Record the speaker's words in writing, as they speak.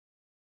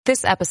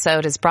This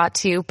episode is brought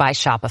to you by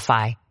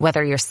Shopify.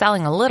 Whether you're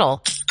selling a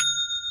little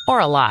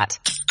or a lot,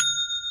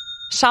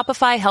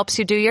 Shopify helps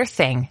you do your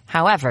thing,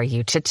 however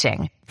you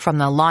cha-ching. From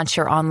the launch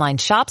your online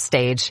shop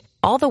stage,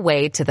 all the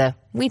way to the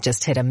we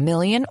just hit 1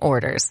 million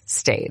orders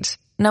stage.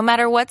 No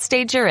matter what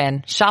stage you're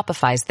in,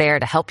 Shopify's there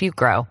to help you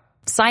grow.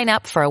 Sign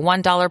up for a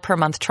 $1 per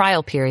month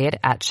trial period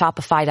at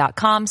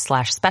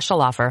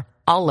shopify.com/special offer,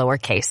 all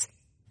lowercase.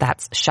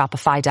 That's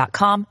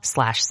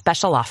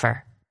shopify.com/special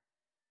offer.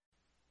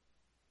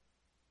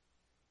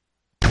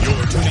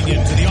 You're tuning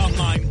in to the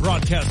online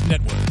broadcast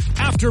network,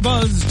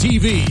 AfterBuzz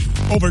TV.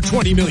 Over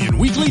 20 million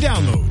weekly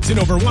downloads in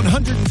over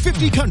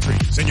 150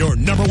 countries, and your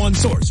number one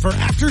source for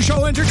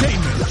after-show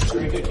entertainment.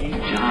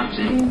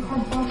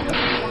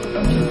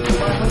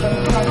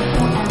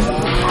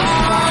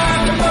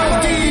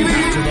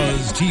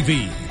 AfterBuzz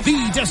TV,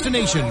 the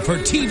destination for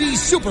TV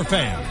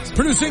superfans,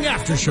 producing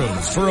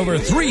aftershows for over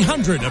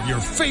 300 of your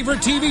favorite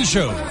TV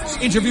shows,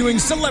 interviewing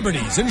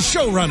celebrities and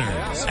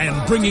showrunners,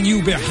 and bringing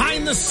you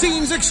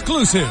behind-the-scenes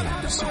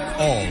exclusives.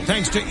 All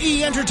thanks to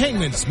E!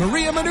 Entertainment's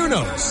Maria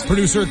Menounos,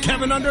 producer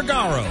Kevin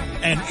Undergaro,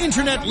 and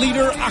internet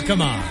leader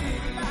Akamai.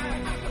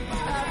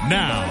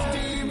 Now,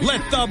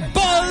 let the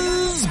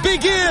buzz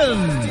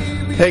begin!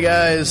 Hey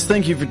guys,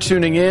 thank you for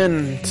tuning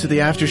in to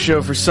the after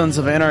show for Sons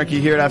of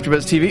Anarchy here at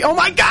AfterBuzz TV. Oh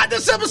my god,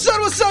 this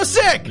episode was so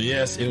sick!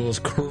 Yes, it was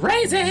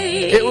crazy!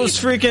 It was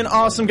freaking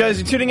awesome, guys.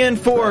 You're tuning in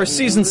for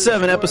Season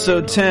 7,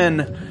 Episode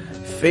 10,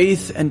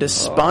 Faith and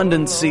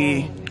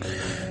Despondency.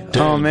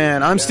 Dude. Oh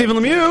man, I'm Stephen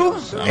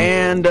Lemieux,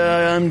 and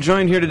I'm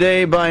joined here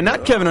today by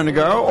not Kevin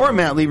Undergaro, or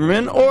Matt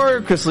Lieberman,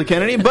 or Chris Lee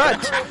Kennedy,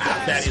 but...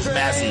 Thaddeus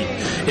Massey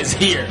is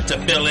here to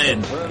fill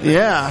in.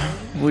 Yeah,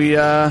 we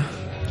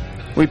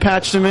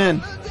patched him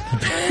in.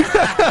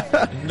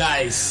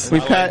 Nice. We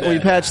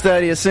patched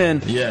Thaddeus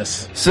in.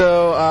 Yes.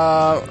 So,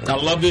 I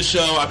love this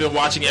show. I've been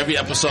watching every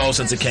episode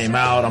since it came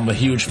out. I'm a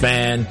huge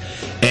fan.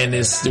 And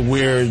it's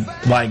weird,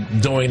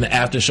 like, doing the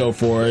after show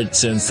for it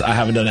since I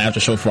haven't done an after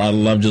show for it. I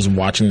love just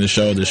watching the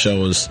show. The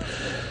show is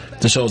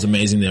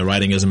amazing. The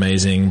writing is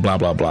amazing. Blah,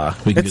 blah, blah.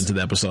 We can get into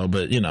the episode,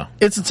 but, you know.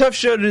 It's a tough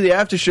show to do the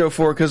after show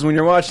for because when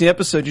you're watching the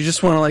episode, you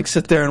just want to, like,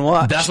 sit there and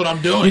watch. That's what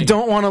I'm doing. You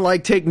don't want to,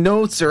 like, take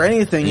notes or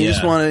anything. You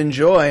just want to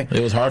enjoy.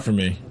 It was hard for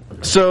me.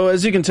 So,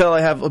 as you can tell, I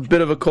have a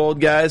bit of a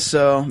cold, guys,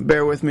 so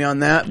bear with me on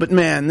that. But,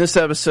 man, this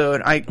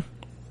episode,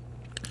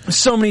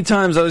 so many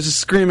times I was just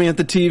screaming at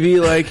the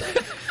TV, like,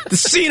 the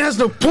scene has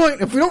no point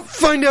if we don't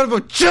find out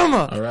about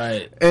Gemma! All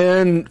right.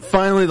 And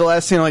finally, the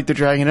last scene, like, they're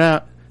dragging it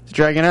out.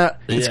 Yeah.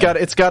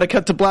 It's got to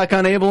cut to black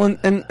on Abel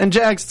and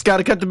Jax. It's got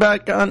to cut to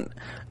black on...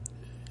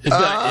 Right.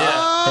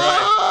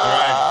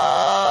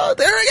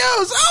 There it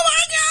goes! Oh,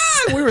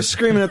 my God! We were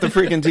screaming at the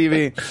freaking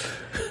TV.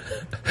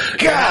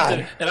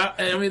 God! And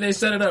I mean, they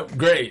set it up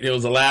great. It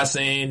was the last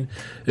scene.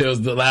 It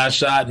was the last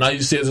shot. And all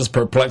you see is this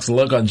perplexed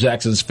look on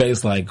Jackson's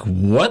face, like,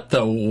 what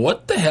the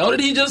hell did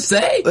he just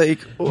say? Like,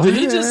 did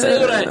he just say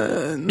what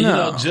no. You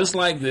know, just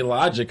like the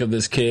logic of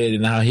this kid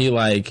and how he,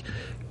 like,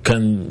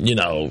 can, you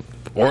know,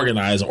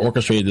 organize and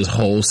orchestrate this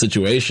whole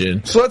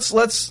situation. So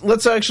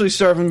let's actually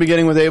start from the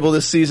beginning with Abel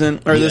this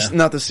season, or this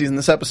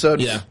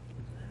episode. Yeah.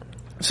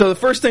 So the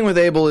first thing with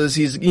Abel is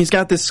he's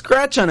got this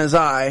scratch on his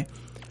eye,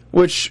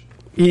 which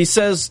he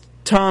says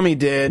Tommy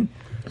did,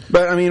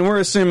 but I mean we're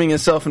assuming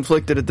it's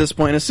self-inflicted at this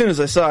point. As soon as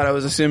I saw it, I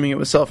was assuming it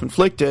was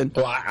self-inflicted.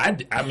 Well, I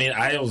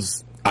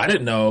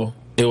didn't know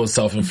it was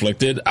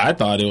self-inflicted. I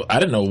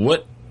didn't know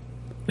what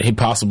he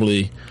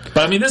possibly.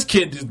 But I mean, this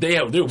kid, they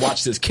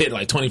watch this kid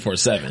like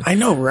 24/7. I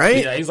know,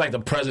 right? Yeah, he's like the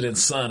president's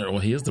son, or well,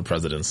 he is the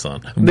president's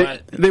son.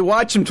 But they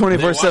watch him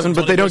 24/7,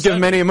 but they don't give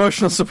him any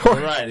emotional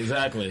support. Right,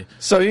 exactly.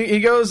 So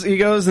he goes,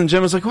 and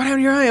Jim was like, "What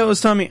happened to your eye?" It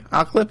was Tommy.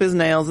 I'll clip his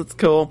nails. It's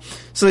cool.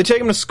 So they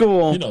take him to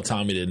school. You know,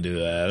 Tommy didn't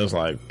do that. It was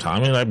like,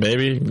 Tommy, like,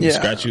 baby,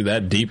 scratch you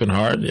that deep and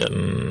hard? Yeah,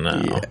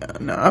 no. Yeah,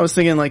 no. I was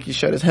thinking like he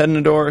shut his head in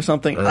the door or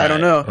something. Right, I don't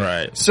know.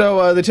 Right.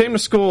 So they take him to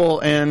school,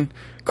 and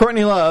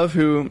Courtney Love,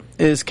 who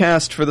is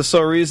cast for the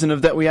sole reason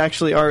of that we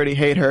actually already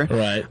hate her.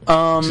 Right.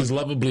 She's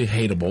lovably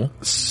hateable.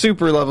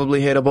 Super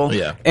lovably hateable.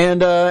 Yeah.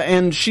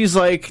 And she's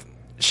like,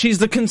 she's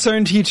the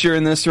concerned teacher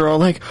in this. You're all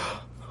like,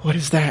 what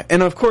is that?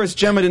 And of course,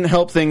 Gemma didn't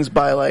help things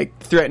by like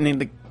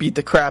threatening to beat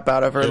the crap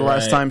out of her the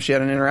last time she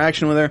had an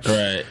interaction with her.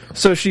 Right.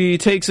 So she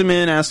takes him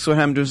in, asks what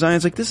happened to his eye.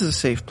 It's like, this is a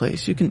safe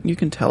place. You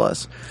can tell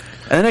us.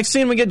 And the next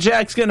scene, we get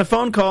Jax getting a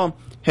phone call.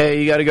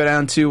 Hey, you got to go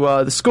down to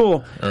the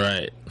school.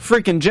 Right.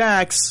 Freaking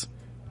Jax.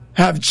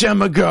 Have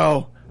Gemma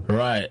go.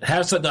 Right.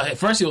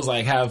 First he was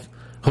like,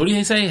 who did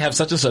he say? Have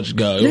such and such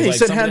go. It yeah, was he like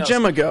said have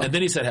Gemma go. And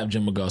then he said have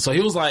Gemma go. So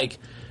he was like,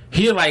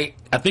 I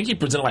think he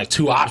presented like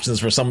two options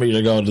for somebody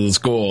to go to the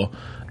school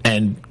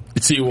and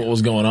see what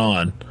was going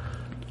on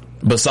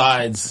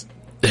besides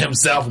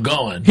himself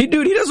going. He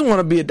doesn't want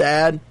to be a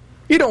dad.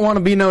 He don't want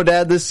to be no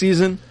dad this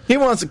season. He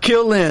wants to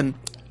kill Lynn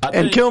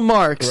and kill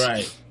Marks.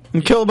 Right.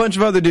 And kill a bunch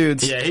of other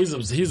dudes. Yeah, he's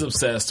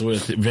obsessed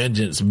with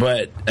vengeance,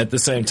 but at the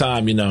same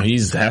time, he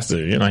has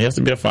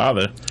to be a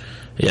father.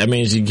 Yeah, that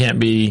means you can't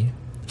be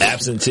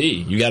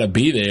absentee. You got to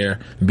be there,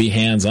 be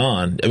hands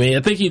on. I mean,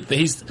 I think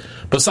he's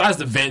besides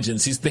the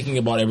vengeance, he's thinking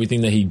about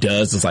everything that he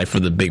does is like for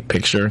the big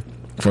picture,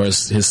 for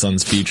his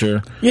son's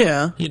future.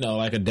 Yeah,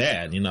 like a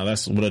dad.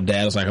 That's what a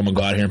dad is like. I'm gonna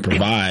go out here and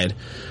provide,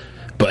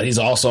 but he's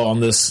also on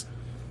this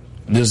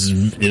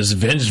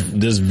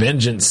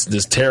vengeance,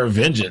 this terror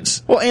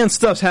vengeance. Well, and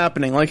stuff's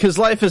happening. Like, his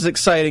life is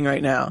exciting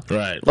right now.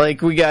 Right.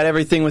 Like, we got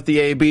everything with the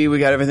AB, we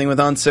got everything with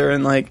Unser,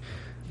 and like,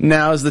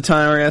 now is the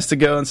time where he has to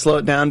go and slow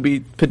it down, be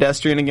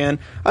pedestrian again.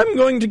 I'm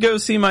going to go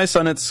see my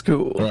son at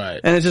school.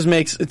 Right. And it just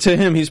makes, to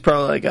him, he's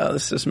probably like, oh,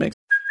 this just makes.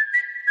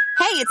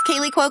 Hey, it's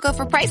Kaylee Cuoco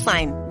for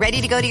Priceline.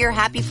 Ready to go to your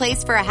happy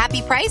place for a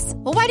happy price?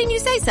 Well, why didn't you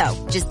say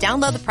so? Just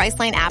download the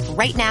Priceline app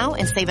right now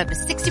and save up to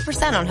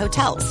 60% on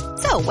hotels.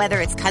 So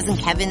whether it's Cousin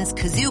Kevin's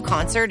Kazoo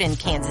Concert in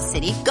Kansas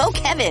City, go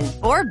Kevin,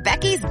 or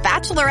Becky's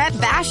Bachelorette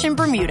Bash in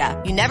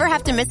Bermuda, you never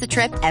have to miss a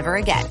trip ever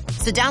again.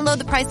 So download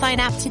the Priceline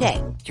app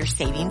today. Your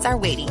savings are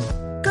waiting.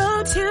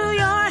 Go to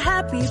your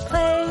happy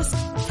place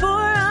for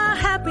a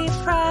happy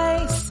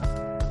price.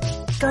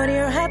 Go to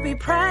your happy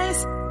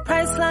price,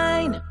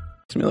 Priceline.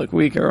 Me look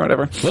weak or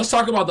whatever. Let's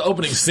talk about the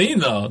opening scene,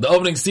 though. The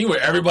opening scene where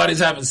everybody's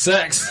having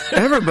sex.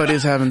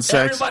 Everybody's having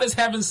sex. Everybody's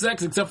having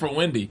sex except for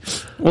Wendy.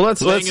 Well,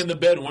 let's laying in the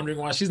bed wondering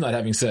why she's not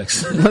having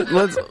sex.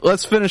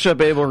 let's finish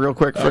up Abel real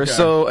quick first. Okay.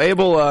 So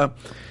Abel,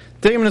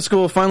 take him to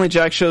school. Finally,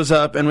 Jack shows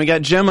up, and we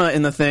got Gemma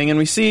in the thing, and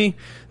we see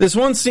this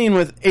one scene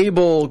with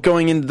Abel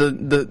going into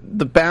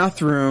the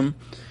bathroom,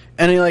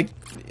 and he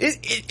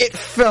it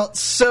felt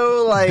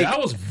so like that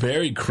was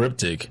very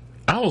cryptic.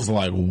 I was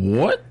like,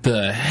 what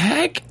the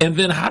heck? And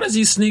then how does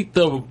he sneak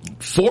the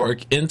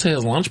fork into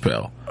his lunch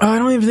pail? Oh, I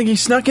don't even think he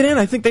snuck it in.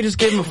 I think they just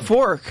gave him a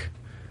fork.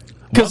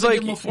 Because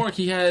give him a fork,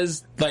 he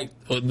has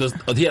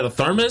he had a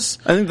thermos.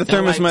 I think the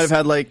thermos might have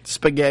had like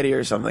spaghetti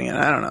or something in it.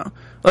 I don't know.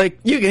 Like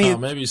you can eat.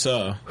 Maybe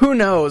so. Who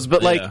knows?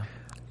 But like,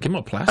 give him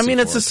a plastic. I mean,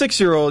 it's fork. a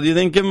 6-year-old. You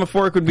think give him a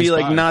fork would be He's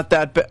like 5. not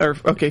that bad? Or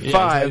okay, 5. He's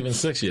not even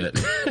 6 yet.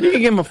 You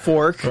can give him a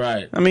fork,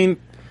 right? I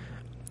mean,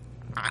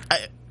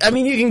 I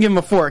mean, you can give him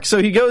a fork.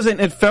 So he goes in.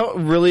 It felt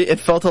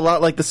a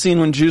lot like the scene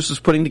when Juice was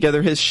putting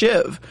together his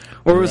shiv,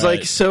 where it was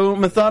like so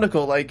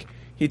methodical. Like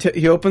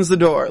he opens the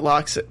door,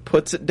 locks it,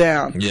 puts it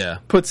down,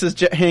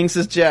 hangs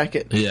his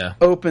jacket,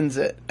 opens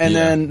it, and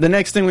then the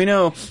next thing we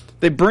know,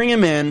 they bring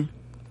him in.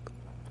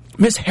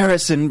 Miss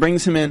Harrison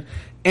brings him in,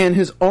 and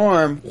his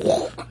arm,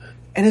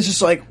 and it's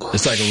just like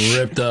it's like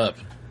ripped up.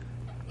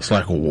 It's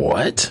like,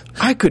 what?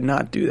 I could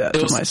not do that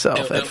to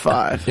myself at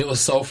 5. It was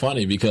so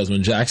funny because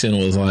when Jackson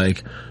was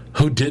like,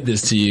 who did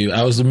this to you?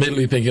 I was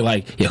immediately thinking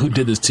like, who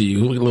did this to you?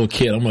 Who little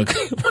kid? I'm like,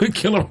 I'm going to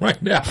kill him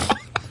right now.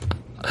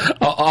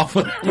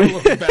 Awful little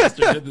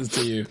bastard did this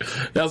to you.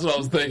 That's what I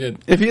was thinking.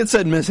 If he had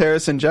said Miss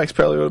Harrison, Jax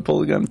probably would have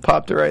pulled the gun and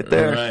popped it right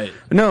there. Right.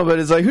 No, but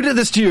it's like, who did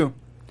this to you?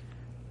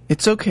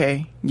 It's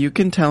okay. You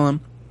can tell him.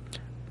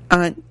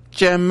 Aunt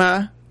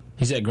Gemma.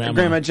 He said grandma.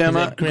 Grandma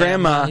Gemma.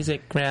 Grandma. He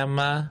said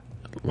grandma.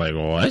 Like,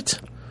 what?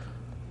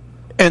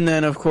 And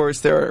then, of course,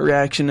 their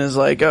reaction is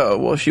like, oh,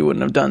 well, she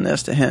wouldn't have done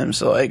this to him,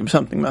 so like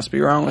something must be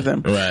wrong with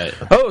him. Right.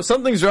 Oh,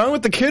 something's wrong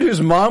with the kid whose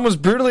mom was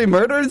brutally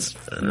murdered?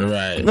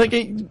 Right.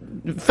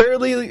 Like,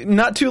 fairly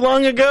not too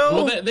long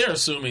ago? Well, they're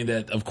assuming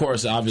that, of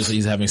course, obviously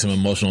he's having some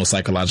emotional,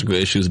 psychological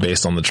issues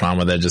based on the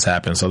trauma that just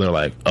happened, so they're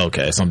like,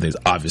 okay, something's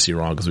obviously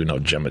wrong because we know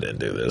Gemma didn't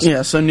do this.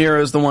 Yeah, so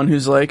Nero's the one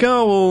who's like,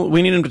 oh, well,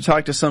 we need him to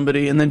talk to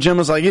somebody, and then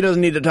Gemma's like, he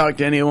doesn't need to talk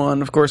to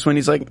anyone. Of course, when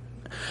he's like,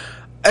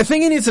 I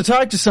think he needs to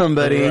talk to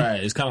somebody.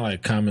 Right, it's kind of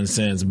like common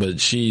sense, but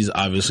she's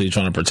obviously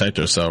trying to protect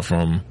herself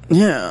from...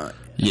 Yeah.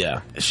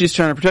 Yeah. She's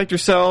trying to protect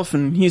herself,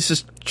 and he's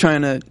just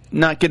trying to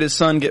not get his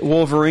son get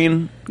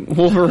Wolverine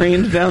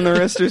down the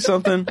wrist or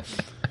something.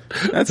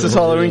 That's his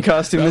Halloween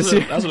costume this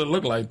year. That's what it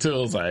looked like, too.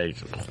 It was like...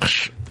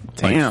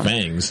 Damn. Like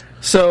fangs.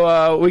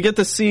 So we get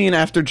the scene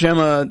after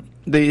Gemma...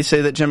 They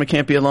say that Gemma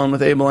can't be alone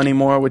with Abel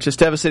anymore, which is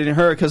devastating to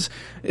her because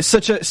it's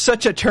such a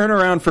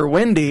turnaround for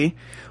Wendy,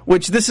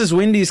 which this is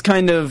Wendy's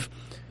kind of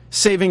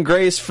saving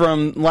grace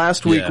from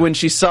last week when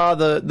she saw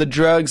the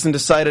drugs and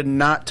decided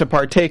not to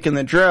partake in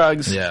the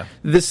drugs. Yeah.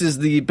 This is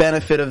the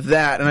benefit of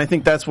that, and I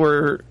think that's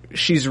where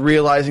she's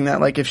realizing that,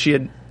 like, if she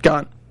had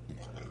gone...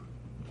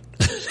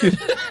 It's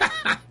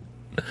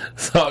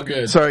all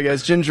good. Sorry,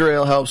 guys. Ginger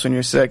ale helps when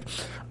you're sick.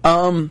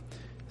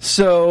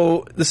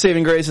 So the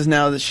saving grace is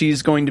now that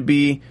she's going to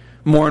be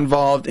more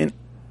involved in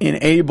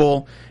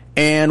Abel,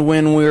 and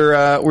when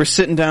we're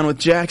sitting down with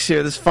Jax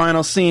here, this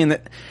final scene,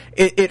 that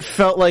it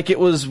felt like it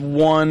was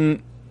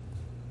one.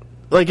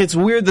 Like, it's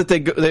weird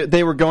that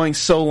they were going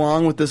so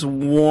long with this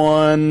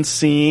one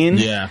scene.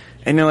 Yeah.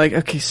 And you're like,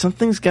 okay,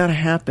 something's got to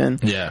happen.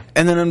 Yeah.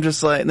 And then I'm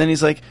just like, then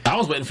he's like, I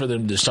was waiting for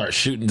them to start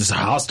shooting, this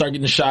house start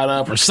getting shot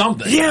up or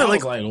something. Yeah, I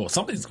was like, well, what's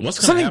going to happen?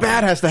 Something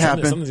bad has to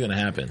happen. Something's going to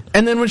happen.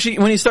 And then when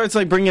he starts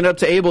like bringing it up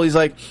to Abel, he's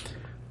like,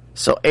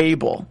 so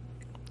Abel,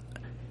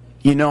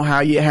 you know how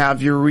you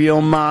have your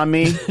real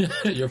mommy?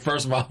 Your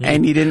first mommy.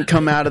 And you didn't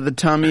come out of the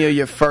tummy of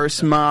your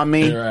first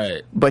mommy.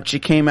 Right. But you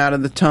came out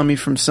of the tummy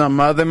from some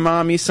other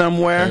mommy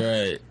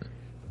somewhere. Right.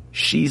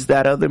 She's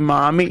that other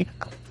mommy.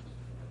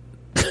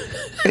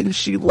 And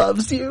she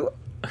loves you.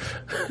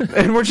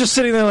 And we're just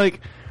sitting there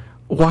like,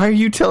 why are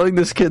you telling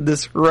this kid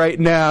this right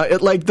now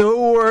at like the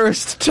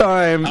worst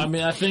time? I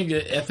mean, I think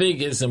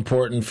it's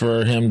important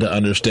for him to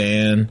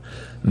understand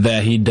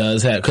that he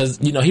does have, because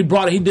he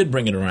did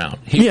bring it around.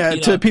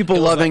 To people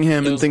loving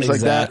him and things like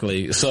that.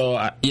 Exactly. So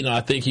I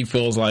think he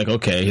feels like,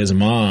 okay, his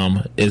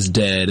mom is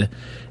dead,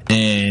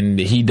 and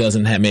he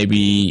doesn't have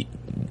the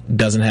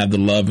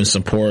love and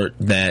support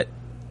that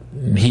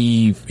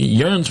he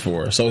yearns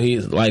for. So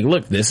he's like,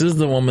 look, this is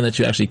the woman that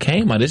you actually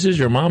came by. This is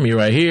your mommy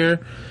right here.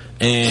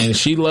 And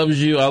she loves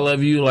you. I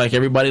love you. Like,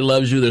 everybody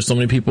loves you. There's so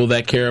many people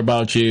that care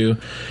about you.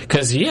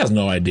 Because he has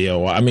no idea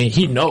why. I mean,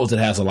 he knows it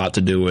has a lot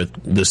to do with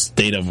the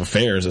state of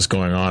affairs that's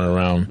going on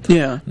around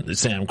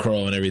Sam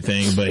Crow and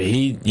everything. But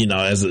he,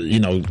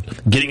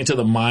 getting into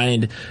the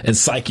mind and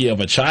psyche of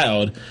a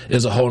child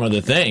is a whole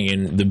other thing.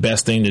 And the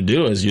best thing to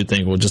do is, you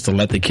think, well, just to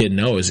let the kid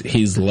know is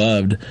he's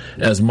loved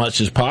as much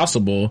as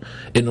possible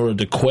in order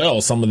to quell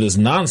some of this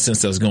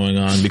nonsense that's going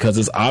on, because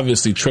it's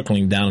obviously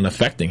trickling down and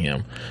affecting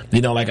him. I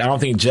don't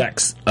think Jack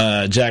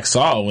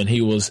saw when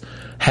he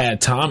had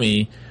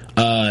Tommy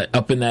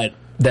up in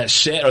that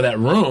shed or that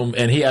room,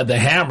 and he had the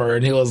hammer,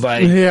 and he was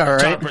like,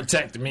 trying to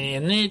protect me,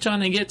 and they're trying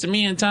to get to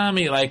me and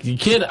Tommy. Like, the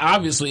kid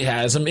obviously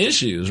has some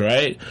issues,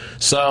 right?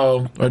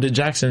 So, or did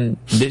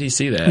he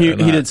see that? He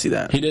did see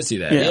that. He did see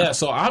that. Yeah.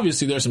 So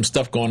obviously there's some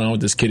stuff going on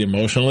with this kid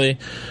emotionally.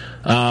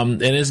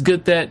 And it's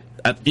good that,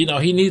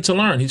 he needs to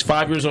learn. He's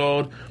 5 years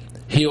old.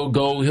 He'll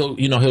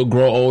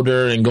grow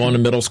older and go into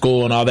middle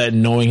school and all that,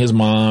 knowing his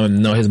mom, and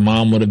know his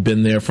mom would have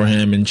been there for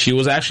him, and she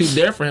was actually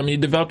there for him. He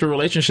developed a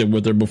relationship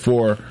with her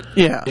before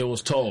it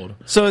was told.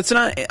 So it's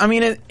not,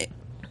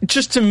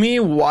 just to me,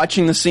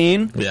 watching the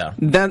scene,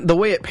 that the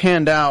way it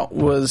panned out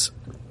was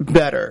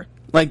better.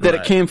 Like, that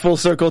it came full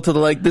circle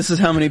to this is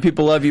how many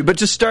people love you. But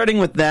just starting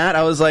with that,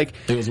 I was like,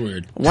 it was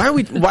weird. Why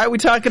are we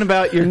talking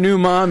about your new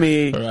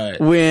mommy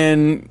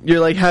when you're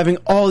like having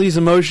all these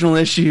emotional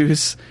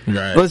issues?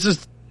 Right. Let's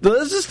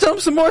just dump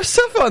some more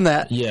stuff on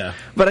that. Yeah.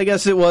 But I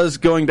guess it was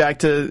going back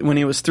to when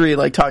he was 3,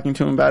 like talking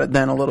to him about it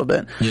then a little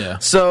bit. Yeah.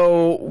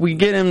 So we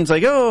get him, it's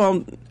like,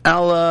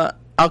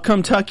 I'll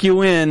come tuck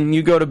you in,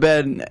 you go to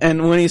bed.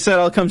 And when he said,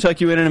 I'll come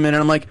tuck you in a minute,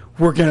 I'm like,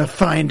 we're going to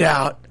find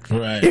out.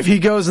 Right. If he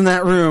goes in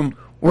that room,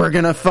 we're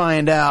going to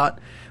find out.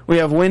 We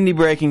have Wendy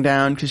breaking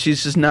down because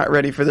she's just not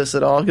ready for this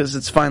at all, because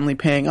it's finally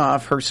paying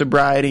off her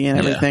sobriety and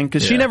everything.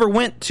 Because she never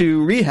went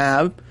to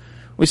rehab.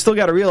 We still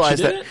got to realize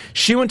that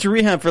she went to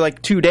rehab for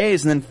like 2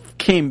 days and then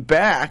came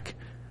back,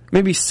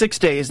 maybe 6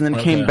 days, and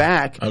then came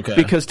back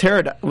because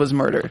Tara was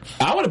murdered.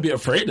 I would be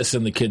afraid to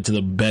send the kid to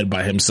the bed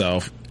by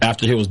himself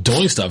after he was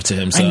doing stuff to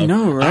himself. I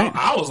know, right?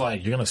 I was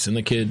like, you're going to send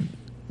the kid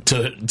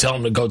to tell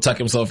him to go tuck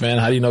himself in?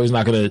 How do you know he's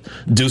not going to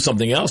do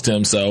something else to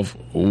himself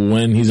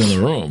when he's in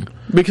the room?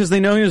 Because they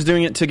know he was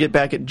doing it to get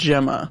back at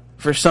Gemma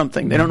for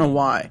something. They don't know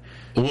why.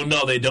 Well,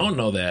 no, they don't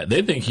know that.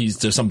 They think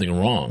there's something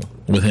wrong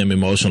with him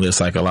emotionally or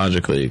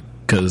psychologically,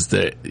 because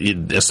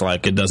it's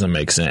like it doesn't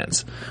make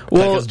sense.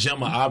 Well, because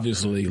Gemma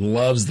obviously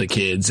loves the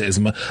kids as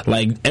much,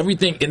 like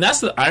everything, and that's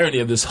the irony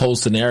of this whole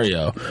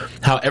scenario.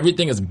 How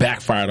everything has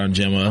backfired on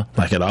Gemma,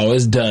 like it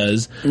always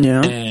does.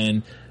 Yeah.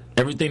 And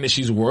everything that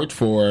she's worked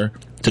for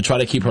to try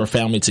to keep her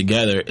family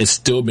together is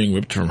still being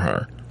ripped from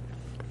her.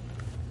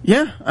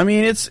 Yeah, I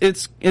mean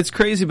it's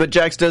crazy, but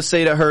Jax does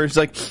say to her, "It's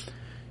like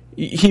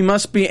he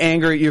must be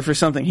angry at you for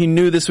something. He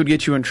knew this would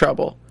get you in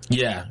trouble."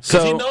 Yeah,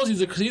 because he knows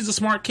he's a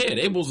smart kid.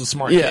 Abel's a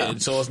smart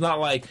kid, so it's not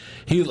like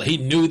he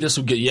knew this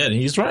would get. Yeah, and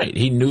he's right.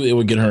 He knew it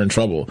would get her in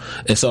trouble,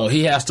 and so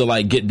he has to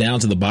like get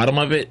down to the bottom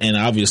of it. And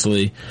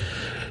obviously,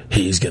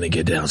 he's gonna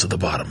get down to the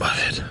bottom of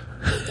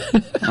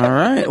it. All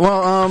right.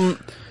 Well,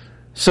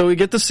 so we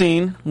get the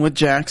scene with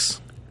Jax,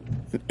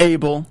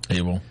 Abel.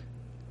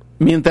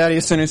 Me and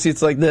Thaddeus in our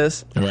seats like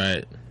this.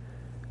 Right.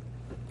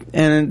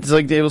 And it's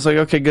like Abel's like,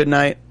 okay, good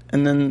night.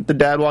 And then the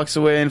dad walks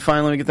away, and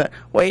finally we get that,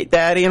 wait,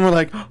 Daddy, and we're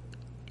like,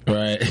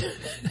 right.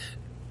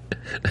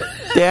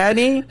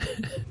 Daddy?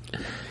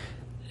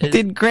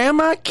 Did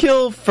Grandma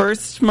kill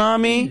first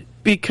Mommy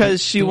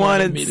because she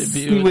wanted me to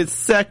be with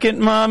second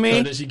Mommy?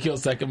 So did she kill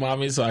second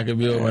Mommy so I could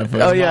be with my first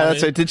Mommy? Yeah,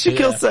 that's right. Did she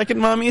kill second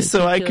Mommy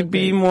so I could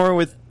be more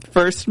with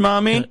first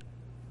Mommy?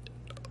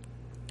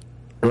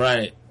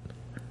 Right.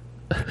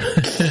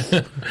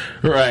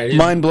 Right.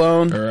 Mind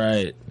blown.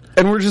 Right.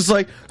 And we're just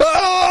like,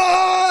 ah!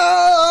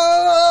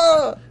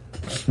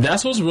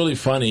 That's what's really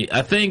funny.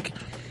 I think,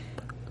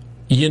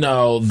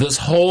 this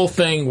whole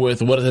thing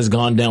with what has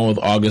gone down with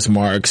August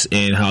Marks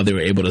and how they were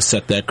able to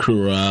set that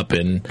crew up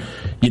and,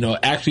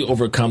 actually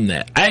overcome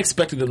that. I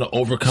expected them to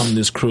overcome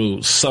this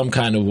crew some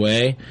kind of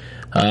way.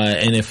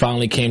 And it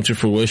finally came to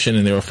fruition,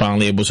 and they were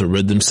finally able to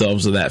rid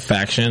themselves of that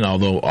faction,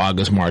 although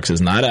August Marks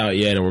is not out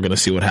yet, and we're going to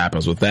see what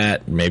happens with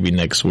that, maybe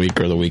next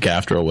week or the week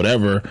after or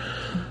whatever.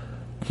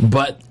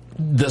 But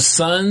the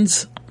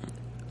Sons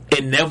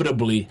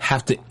inevitably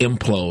have to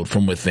implode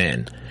from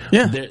within.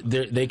 Yeah.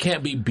 They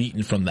can't be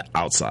beaten from the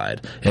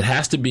outside. It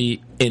has to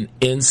be an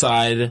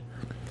inside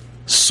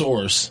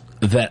source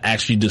that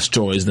actually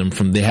destroys them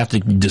they have to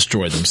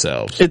destroy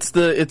themselves. It's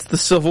the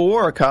Civil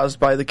War caused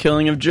by the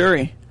killing of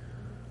Jury.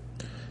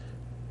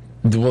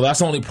 Well,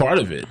 that's only part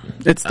of it.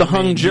 It's the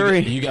hung jury.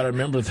 You got to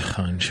remember the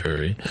hung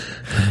jury,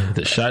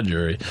 the shot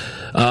jury.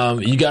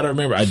 You got to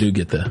remember. I do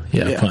get the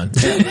pun.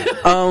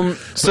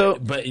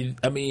 But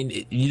I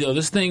mean,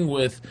 this thing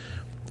with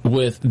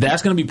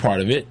that's going to be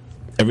part of it.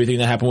 Everything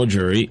that happened with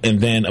Jury, and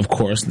then of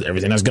course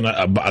everything that's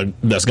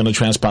gonna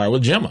transpire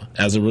with Gemma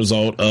as a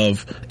result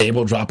of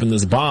Abel dropping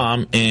this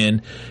bomb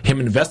and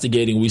him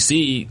investigating. We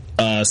see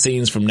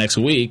scenes from next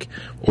week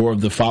or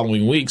the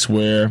following weeks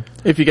where,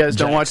 if you guys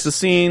don't watch the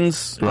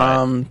scenes,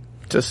 right.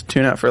 Just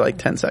tune out for like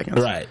 10 seconds.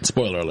 Right.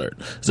 Spoiler alert.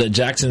 So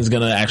Jackson's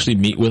gonna actually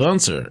meet with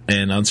Unser,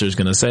 and Unser's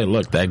gonna say,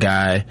 "Look, that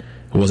guy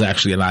was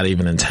actually not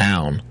even in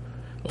town."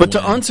 But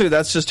to Unser,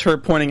 that's just her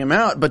pointing him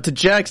out. But to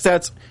Jax,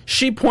 that's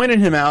she pointed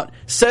him out,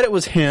 said it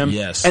was him,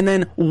 yes, and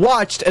then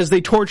watched as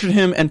they tortured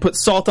him and put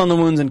salt on the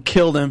wounds and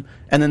killed him,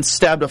 and then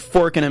stabbed a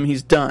fork in him.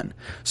 He's done.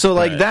 So,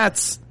 like,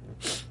 that's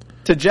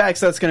to Jax,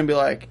 that's going to be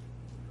like,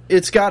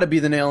 it's got to be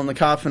the nail in the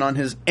coffin on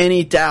his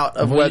any doubt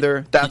of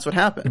whether that's what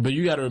happened. But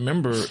you got to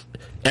remember,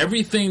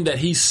 everything that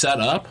he set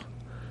up,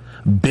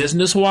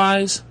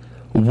 business-wise,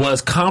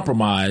 was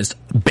compromised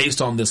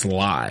based on this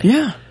lie.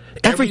 Yeah.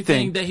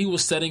 Everything that he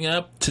was setting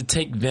up to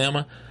take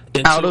them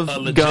into out of a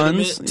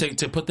legitimate, guns,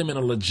 to put them in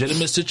a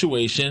legitimate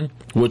situation,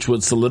 which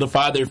would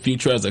solidify their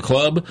future as a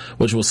club,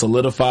 which will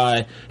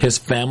solidify his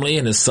family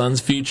and his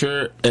son's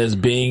future as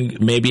being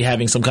maybe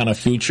having some kind of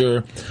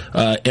future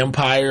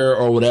empire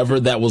or whatever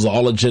that was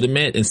all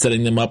legitimate, and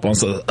setting them up on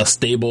a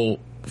stable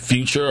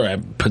future or a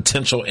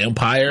potential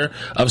empire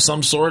of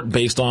some sort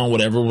based on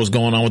whatever was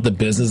going on with the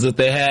business that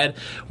they had,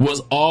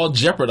 was all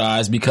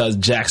jeopardized because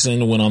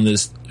Jackson went on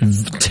this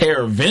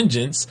tear of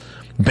vengeance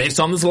based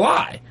on this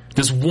lie.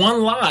 This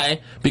one lie,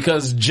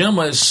 because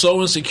Gemma is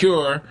so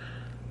insecure,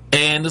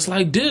 and it's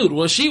like, dude,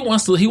 well, he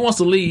wants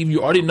to leave.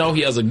 You already know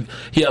he has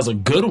a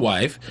good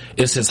wife.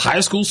 It's his high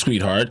school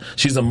sweetheart.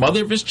 She's the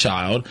mother of his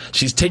child.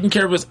 She's taking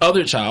care of his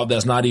other child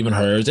that's not even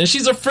hers, and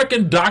she's a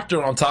freaking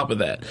doctor on top of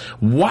that.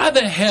 Why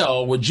the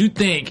hell would you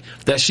think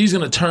that she's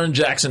going to turn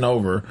Jackson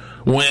over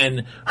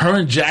when her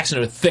and Jackson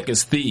are thick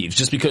as thieves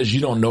just because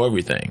you don't know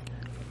everything?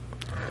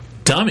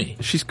 Dummy.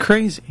 She's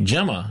crazy.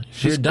 Gemma,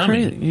 you're a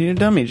dummy. Crazy. You're a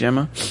dummy,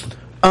 Gemma.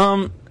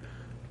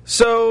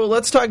 So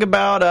let's talk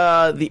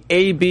about the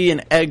AB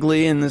and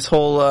Eggly and this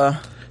whole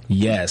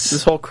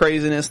this whole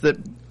craziness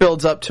that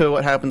builds up to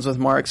what happens with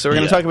Marks. So we're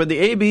going to talk about the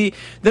AB,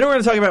 then we're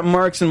going to talk about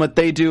Marks and what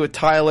they do with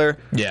Tyler.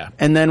 Yeah.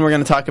 And then we're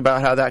going to talk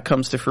about how that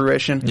comes to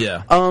fruition.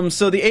 Yeah.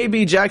 So the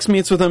AB, Jax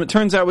meets with him. It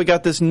turns out we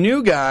got this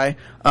new guy,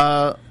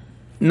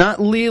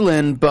 not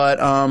Leland, but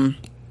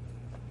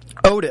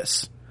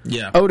Otis.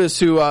 Yeah. Otis,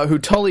 who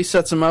Tully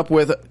sets him up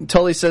with.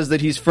 Tully says that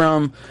he's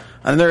from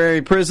another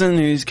area prison.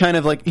 He's kind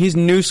of like, he's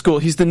new school.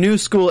 He's the new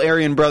school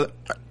Aryan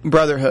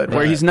Brotherhood,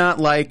 where he's not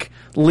like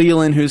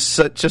Leland, who's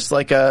just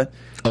like a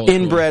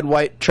inbred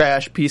white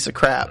trash piece of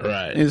crap.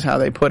 Right. Is how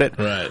they put it.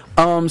 Right.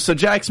 So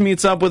Jax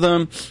meets up with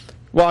him,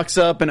 walks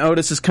up, and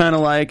Otis is kind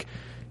of like,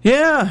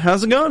 "Yeah,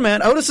 how's it going,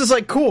 man?" Otis is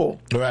like,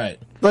 cool. Right.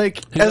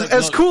 Like,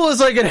 as cool as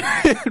like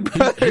an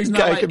brother he's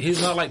guy.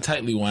 He's not like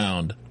tightly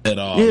wound at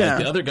all. Yeah.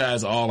 Like, the other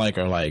guys all like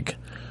are like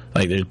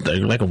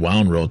they're like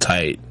wound real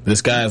tight.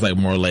 This guy is like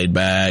more laid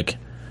back.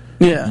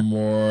 Yeah.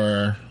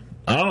 More,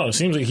 I don't know. It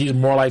seems like he's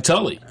more like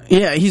Tully.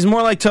 Yeah, he's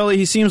more like Tully.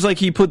 He seems like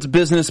he puts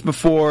business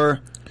before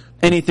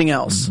anything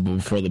else.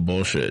 Before the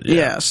bullshit.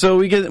 Yeah. So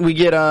we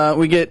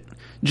get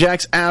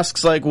Jax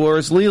asks like,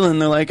 "Where's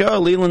Leland?" They're like, "Oh,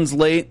 Leland's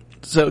late."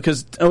 So,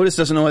 because Otis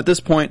doesn't know at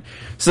this point,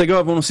 so they go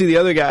up and we'll see the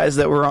other guys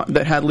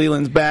that had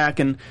Leland's back,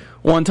 and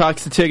one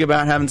talks to Tig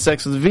about having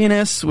sex with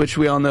Venus, which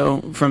we all know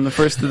from the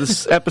first of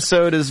this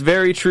episode is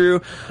very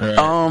true.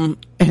 Right.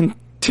 And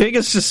Tig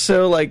is just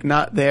so like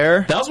not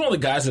there. That was one of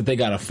the guys that they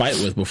got a fight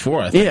with before,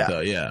 I think.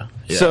 Though. Yeah.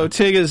 So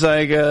Tig is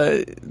like,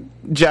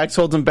 Jax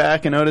holds him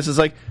back, and Otis is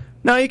like,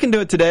 "No, you can do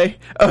it today."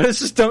 Otis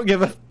just don't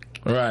give a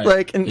right.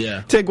 Like, and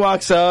Tig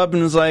walks up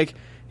and is like,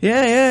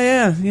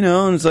 "Yeah, you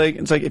know," and it's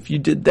like if you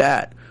did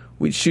that,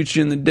 we'd shoot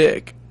you in the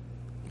dick.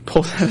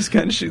 Pulls out his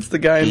gun, shoots the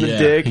guy in the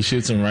dick. He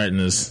shoots him right in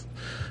his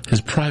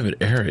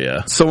private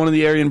area. So one of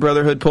the Aryan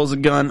Brotherhood pulls a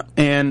gun,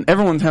 and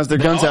everyone has their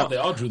guns out. They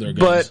all drew their guns.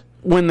 But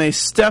when they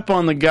step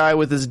on the guy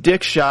with his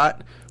dick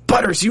shot,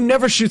 Butters, you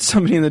never shoot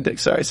somebody in the dick.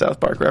 Sorry, South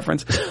Park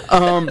reference.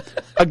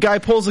 A guy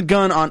pulls a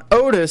gun on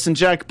Otis, and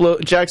Jax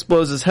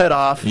blows his head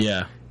off.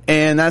 Yeah.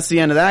 And that's the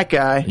end of that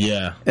guy.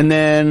 Yeah. And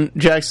then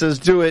Jax says,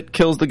 "Do it,"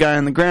 kills the guy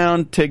on the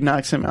ground. Tig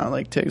knocks him out.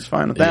 Like, Tig's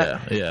fine with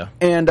that. Yeah.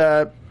 And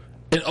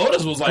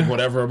Otis was like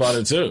whatever about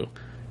it too.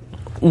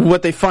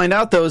 What they find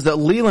out though is that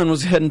Leland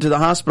was heading to the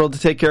hospital to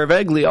take care of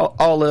Eggly,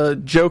 all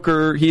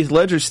Joker Heath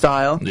Ledger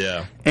style.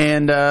 Yeah.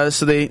 And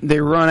so they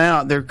run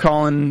out. They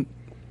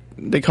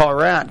call a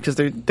rat because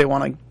they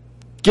want to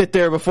get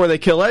there before they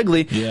kill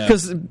Eggly. Yeah.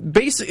 Because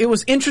basically, it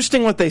was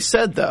interesting what they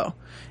said though,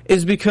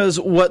 is because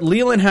what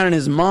Leland had in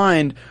his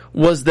mind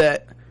was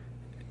that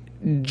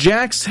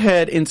Jax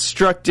had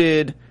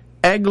instructed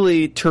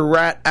Eggly to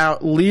rat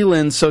out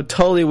Leland so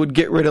Tully would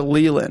get rid of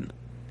Leland.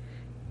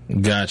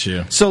 Got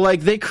you. So,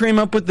 like, they cream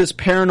up with this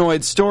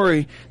paranoid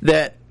story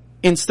that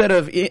instead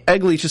of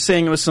Eggly just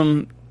saying it was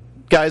some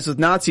guys with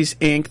Nazis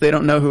Inc., they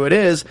don't know who it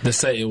is. To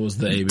say it was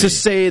the AB. To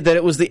say that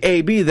it was the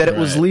AB, that it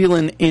was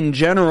Leland in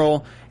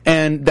general,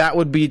 and that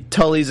would be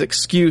Tully's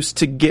excuse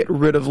to get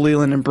rid of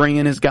Leland and bring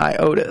in his guy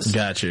Otis.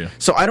 Got you.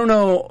 So I don't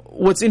know,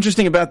 what's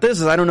interesting about this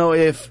is I don't know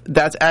if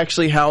that's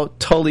actually how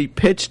Tully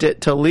pitched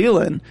it to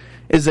Leland,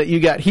 is that you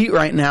got heat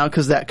right now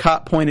because that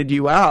cop pointed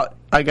you out.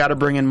 I got to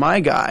bring in my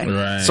guy.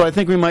 Right. So I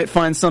think we might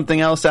find something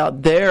else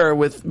out there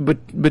with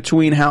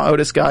between how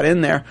Otis got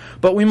in there,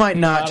 but we might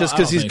not just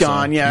because he's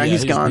gone. So. Yeah,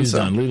 he's gone. He's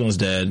done. Leland's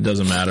dead.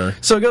 Doesn't matter.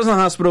 So it goes in the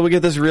hospital. We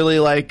get this really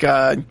like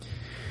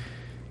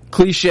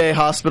cliche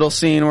hospital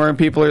scene where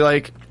people are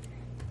like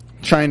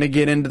trying to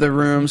get into the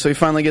room. So he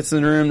finally gets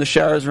in the room. The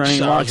shower's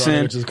running. Walks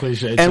in, which is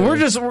cliche. And we're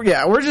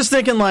just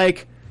thinking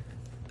like,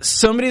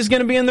 somebody's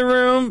going to be in the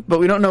room, but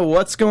we don't know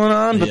what's going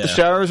on, but the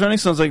shower is running,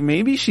 so I was like,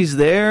 maybe she's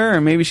there,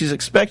 or maybe she's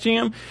expecting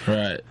him.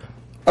 Right.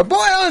 Our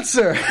boy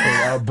Unser!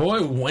 Our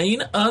boy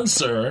Wayne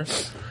Unser.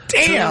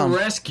 Damn! To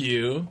the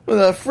rescue. With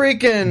a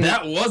freaking...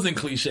 That wasn't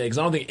cliche, because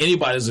I don't think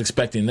anybody was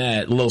expecting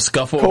that. A little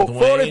scuffle Colt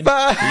with Wayne.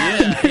 45!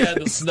 Yeah, he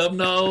had the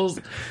snub-nose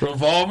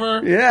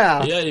revolver.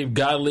 Yeah. Yeah, he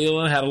got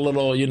Leland, had a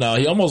little,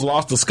 he almost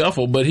lost the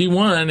scuffle, but he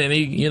won, and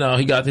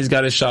he got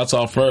his shots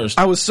off first.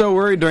 I was so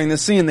worried during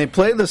this scene. They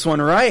played this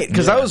one right,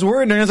 because I was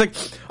worried, and I was like,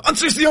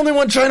 Unser's the only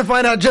one trying to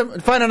find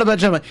out about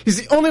Gemma.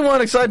 He's the only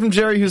one, aside from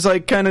Jerry, who's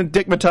like kind of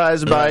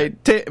dickmatized by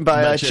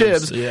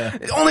Chibs. Yeah.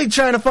 Only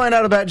trying to find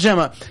out about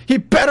Gemma. He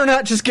better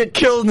not just get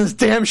killed in this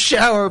damn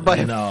shower by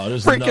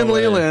freaking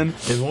Leland.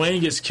 If Wayne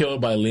gets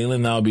killed by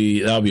Leland, that'll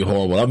be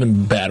horrible. That'd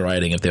been bad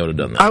writing if they would have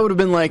done that. I would have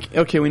been like,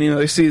 okay, we need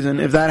another season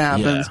if that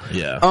happens.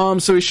 Yeah.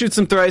 So he shoots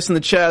him thrice in the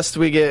chest.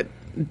 We get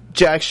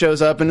Jax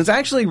shows up, and it's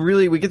actually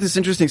we get this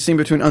interesting scene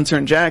between Unser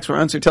and Jax, where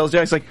Unser tells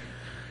Jax like,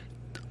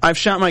 I've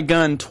shot my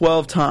gun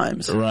 12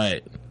 times.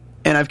 Right.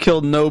 And I've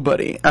killed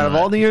nobody. Out of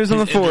all the years on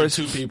the force.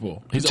 Two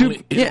people. He's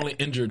only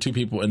injured 2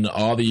 people in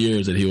all the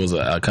years that he was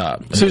a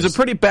cop. So he's a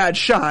pretty bad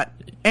shot.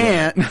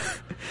 And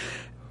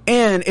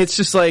and it's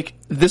just like,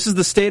 this is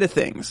the state of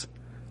things.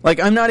 Like,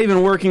 I'm not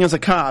even working as a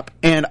cop,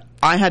 and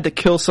I had to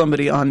kill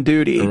somebody on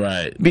duty.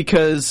 Right.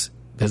 Because...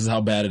 This is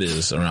how bad it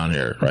is around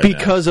here right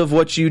because of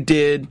what you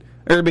did,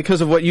 or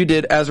because of what you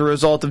did as a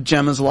result of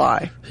Gemma's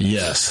lie.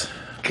 Yes.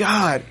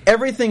 God,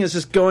 everything is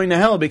just going to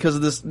hell because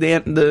of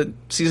the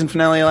season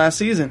finale of last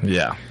season.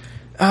 Yeah.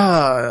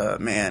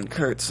 Man,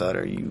 Kurt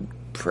Sutter, you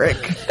prick.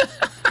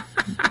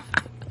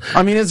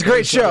 I mean, it's a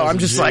great show. I'm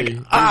just like, He's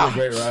a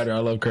great writer. I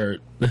love Kurt.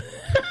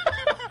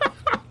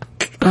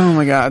 Oh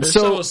my God. This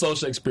show is so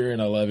Shakespearean.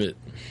 I love it.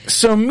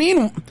 So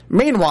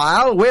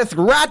meanwhile, with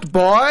Rat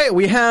Boy,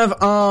 we have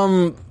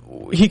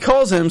he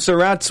calls him, so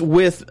Rat's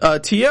with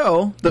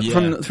T.O.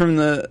 From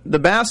the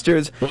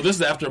Bastards. Well, this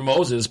is after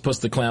Moses puts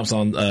the clamps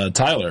on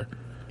Tyler.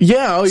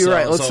 Yeah, you're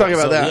right. Let's talk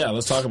about that. Yeah,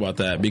 let's talk about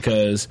that,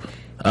 because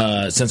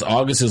since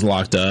August is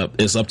locked up,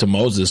 it's up to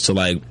Moses to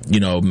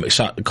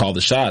call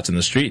the shots in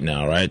the street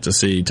now, right?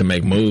 To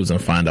make moves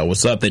and find out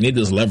what's up. They need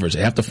this leverage.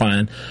 They have to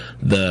find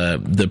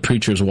the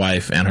preacher's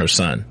wife and her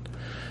son.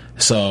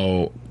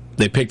 So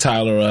they pick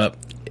Tyler up,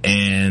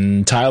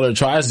 and Tyler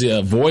tries to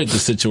avoid the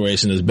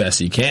situation as best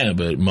he can,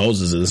 but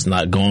Moses is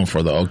not going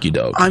for the okie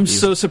doke. I'm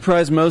so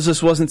surprised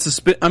Moses wasn't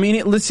suspicious. I mean,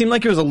 it seemed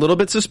like he was a little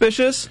bit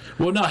suspicious.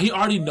 Well, no, he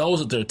already knows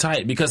that they're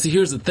tight, because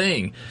here's the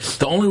thing.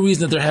 The only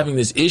reason that they're having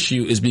this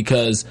issue is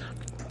because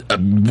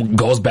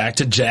goes back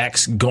to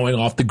Jax going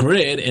off the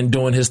grid and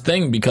doing his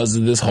thing because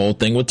of this whole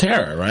thing with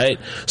Tara, right?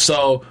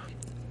 So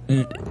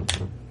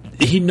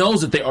he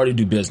knows that they already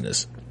do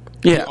business.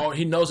 Yeah.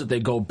 He knows that they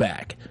go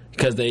back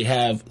because they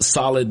have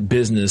solid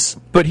business.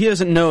 But he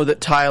doesn't know that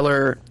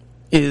Tyler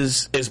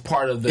is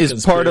part of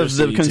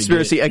the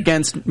conspiracy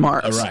against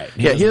Marks. Right.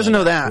 He doesn't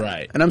know that.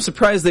 Right. And I'm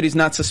surprised that he's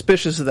not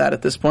suspicious of that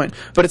at this point.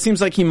 But it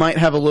seems like he might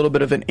have a little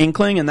bit of an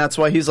inkling, and that's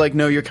why he's like,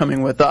 no, you're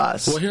coming with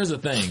us. Well, here's the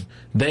thing.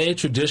 They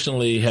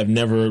traditionally have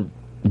never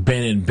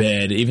been in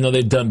bed. Even though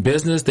they've done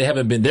business, they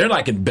haven't been. They're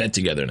like in bed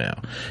together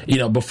now.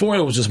 Before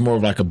it was just more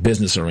of like a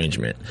business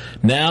arrangement.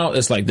 Now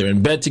it's like they're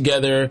in bed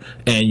together,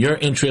 and your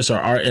interests are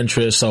our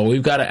interests. So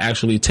we've got to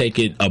actually take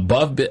it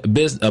above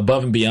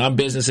and beyond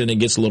business, and it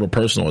gets a little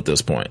personal at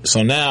this point.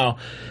 So now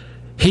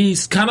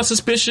he's kind of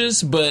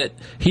suspicious, but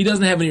he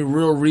doesn't have any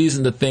real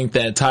reason to think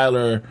that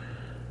Tyler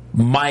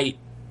might.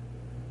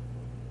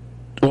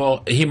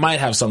 Well, he might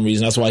have some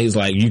reason. That's why he's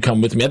like, "You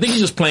come with me." I think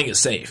he's just playing it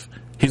safe.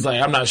 He's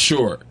like, "I'm not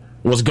sure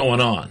what's going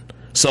on."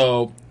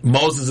 So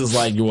Moses is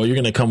like, well, you're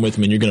going to come with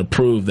me, and you're going to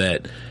prove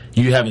that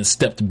you haven't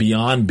stepped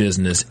beyond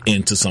business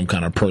into some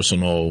kind of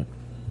personal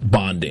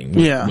bonding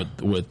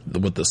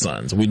with the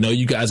sons. We know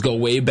you guys go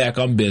way back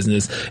on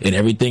business, and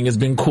everything has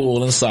been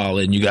cool and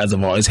solid, and you guys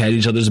have always had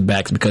each other's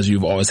backs because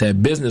you've always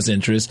had business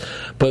interests.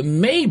 But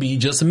maybe,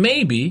 just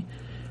maybe,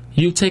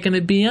 you've taken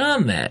it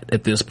beyond that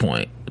at this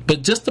point.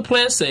 But just to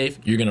play it safe,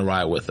 you're going to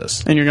ride with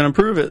us, and you're going to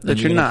prove it that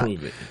you're not.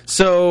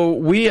 So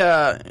we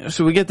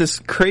get this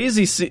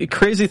crazy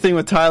thing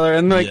with Tyler,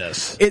 and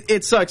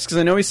it sucks because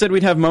I know we said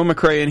we'd have Mo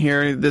McRae in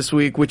here this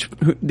week,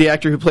 the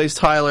actor who plays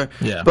Tyler.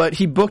 Yeah. But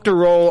he booked a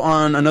role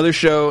on another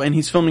show, and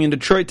he's filming in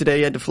Detroit today.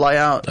 He had to fly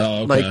out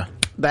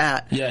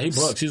that. Yeah, he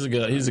books. He's a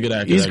good actor. He's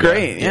that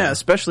great. guy. Yeah,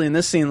 especially in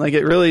this scene. Like,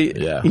 it really,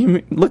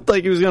 he looked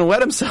like he was going to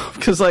wet himself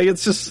because, like,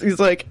 it's just, he's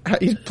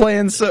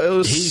playing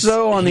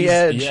so on the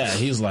edge. Yeah,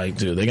 he's like,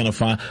 dude, they're going to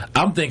find,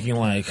 I'm thinking,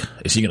 like,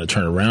 is he going to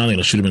turn around? They're going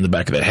to shoot him in the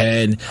back of the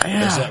head?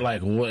 Yeah. Is that,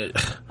 like,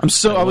 what? I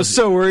was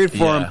so worried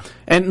for him.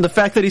 And the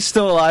fact that he's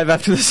still alive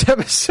after this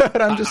episode,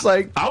 I'm just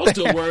like... I was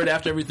still worried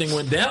after everything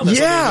went down. That's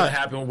what was going to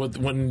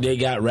happen when they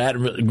got Rat.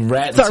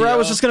 I thought Rat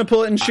was just going to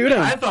pull it and shoot him.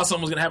 I thought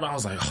something was going to happen. I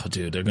was like, oh,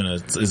 dude,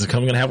 is it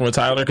coming going to happen with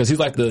Tyler? Because he's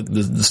like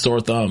the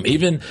sore thumb.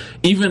 Even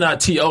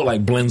T.O.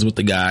 like blends with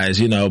the guys,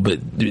 you know, but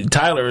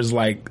Tyler is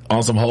like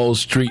on some whole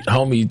street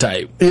homie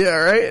type. Yeah,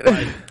 right?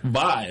 Like,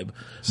 vibe.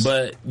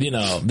 But, you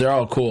know, they're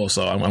all cool,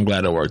 so I'm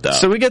glad it worked out.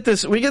 So we get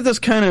this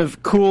kind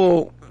of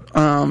cool...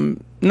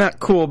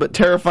 not cool, but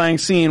terrifying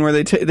scene where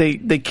they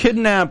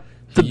kidnap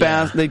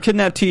they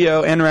kidnap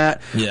T.O. and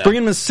Rat, bring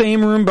him to the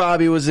same room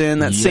Bobby was in,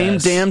 that same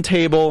damn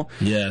table,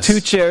 2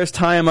 chairs,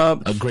 tie him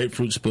up. A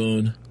grapefruit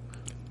spoon.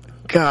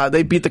 God,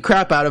 they beat the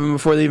crap out of him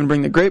before they even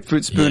bring the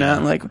grapefruit spoon out.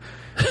 And like,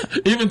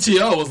 even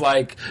T.O. was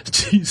like,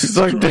 Jesus,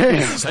 like,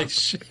 damn. He's like,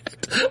 shit.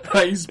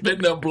 Like, he's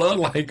spitting up blood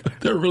like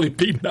they're really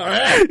beating our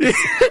ass.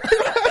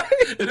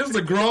 And this is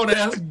a grown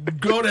ass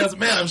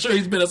man. I'm sure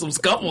he's been in some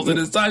scuffles in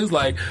his time. He's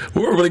like,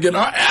 we're really getting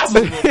our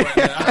asses whooped right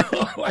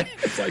now. Like,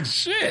 it's like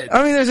shit.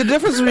 I mean, there's a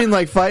difference between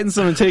like fighting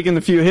someone, taking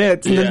a few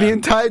hits, and then being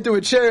tied to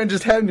a chair and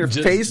just having your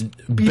face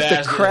beat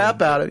the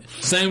crap out of it.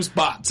 Same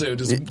spot too.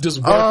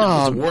 Just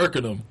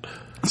working them.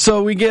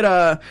 So we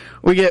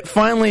get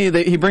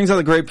finally he brings out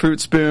the grapefruit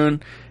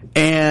spoon,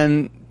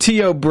 and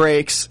T.O.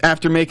 breaks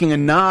after making a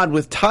nod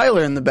with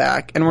Tyler in the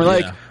back, and we're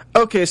like,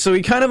 okay, so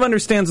he kind of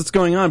understands what's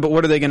going on, but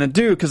what are they going to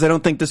do? Because I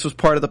don't think this was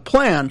part of the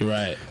plan.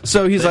 Right.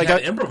 So he's like,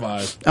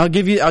 improvise. I'll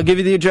give you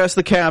the address of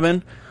the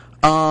cabin.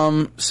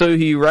 So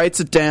he writes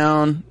it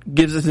down,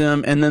 gives it to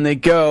them, and then they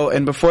go.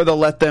 And before they'll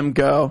let them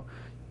go,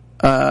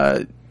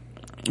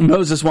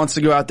 Moses wants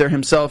to go out there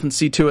himself and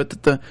see to it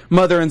that the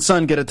mother and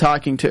son get a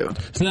talking to.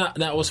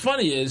 Now, what's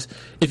funny is,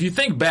 if you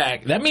think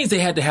back, that means they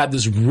had to have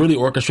this really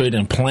orchestrated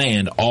and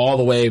planned all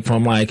the way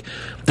from, like,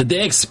 did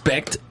they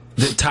expect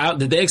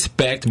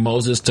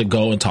Moses to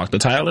go and talk to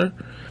Tyler?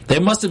 They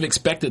must have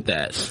expected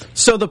that.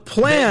 So the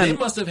plan... They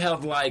must have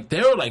had, like, they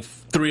were like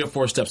 3 or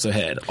 4 steps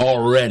ahead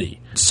already.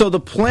 So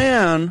the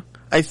plan,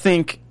 I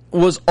think,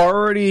 was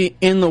already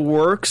in the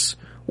works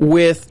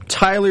with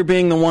Tyler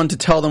being the one to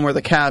tell them where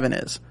the cabin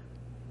is.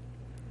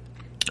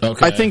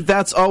 Okay. I think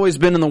that's always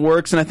been in the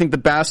works, and I think the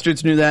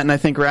Bastards knew that, and I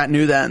think Rat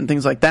knew that, and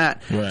things like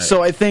that. Right.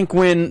 So I think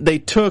when they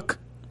took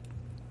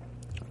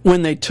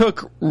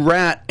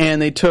Rat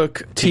and they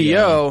took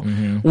T.O.,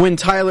 when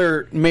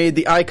Tyler made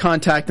the eye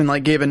contact and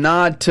like gave a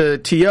nod to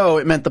T.O.,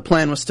 it meant the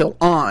plan was still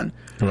on.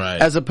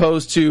 Right. As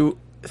opposed to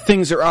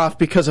things are off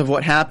because of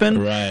what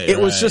happened. Right. It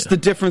was just the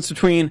difference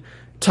between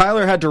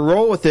Tyler had to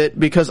roll with it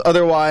because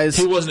otherwise...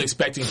 He wasn't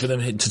expecting for them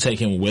to take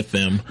him with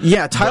them.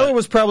 Yeah, Tyler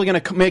was probably going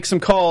to make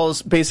some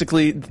calls.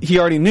 Basically, he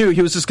already knew.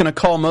 He was just going to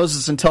call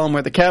Moses and tell him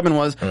where the cabin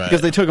was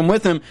because they took him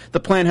with him. The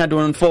plan had to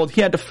unfold.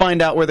 He had to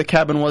find out where the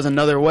cabin was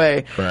another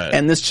way. Right.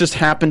 And this just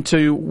happened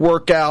to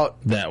work out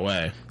that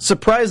way.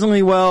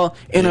 Surprisingly well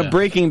in a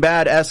Breaking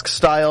Bad-esque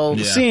style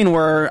scene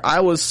where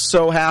I was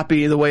so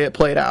happy the way it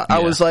played out.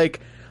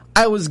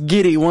 I was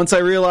giddy once I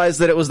realized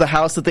that it was the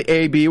house that the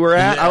AB were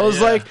at. I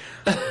was like,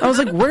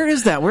 where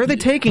is that? Where are they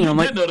taking him?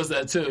 I did notice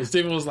that too.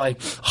 Steven was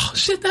like, oh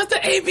shit, that's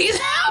the AB's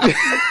house.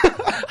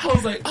 I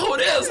was like, oh,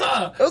 it is,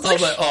 huh? I was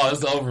like, oh,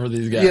 it's over for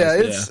these guys. Yeah,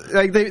 it's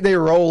like they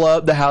roll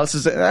up, the house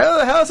is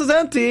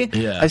empty.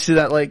 Yeah. I see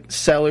that like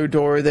cellar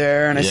door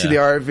there, and I see the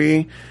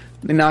RV.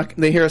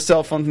 They hear a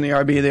cell phone from the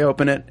RV, they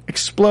open it,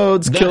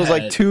 explodes, kills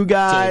like 2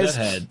 guys.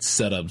 That had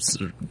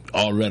setups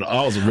all written.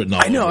 I was written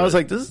all I know, over I was it.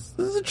 like, this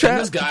is a trap.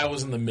 And this guy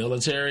was in the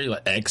military,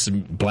 like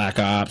ex-Black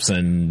Ops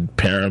and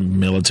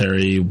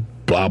paramilitary,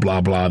 blah,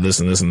 blah, blah, this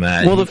and this and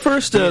that. Well, the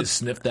first...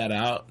 sniffed that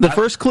out. The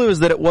first clue is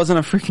that it wasn't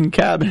a freaking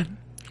cabin.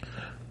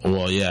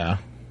 Well, yeah.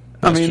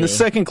 I mean, the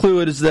second clue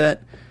is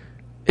that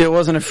it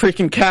wasn't a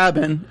freaking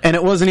cabin, and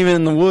it wasn't even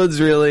in the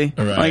woods, really.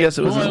 Right. I guess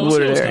it was in the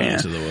wooded area.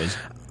 Into the woods.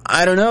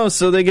 I don't know.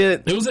 So they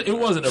get... It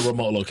wasn't a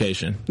remote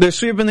location. They're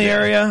sweeping the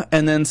area,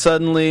 and then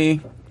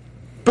suddenly,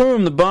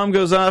 boom, the bomb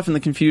goes off, and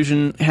the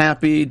confusion,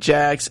 Happy,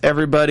 Jax,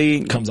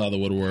 everybody... Comes out of the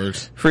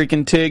woodworks.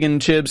 Freaking Tig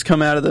and Chibs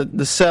come out of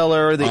the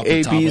cellar, the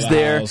AB's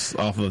there. House,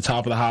 off of the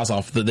top of the house,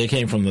 they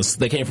came from the woods,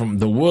 they came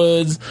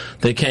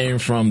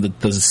from the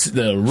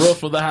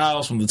roof of the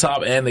house, from the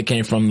top, and they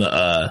came from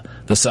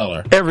the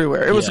cellar.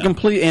 Everywhere. It was a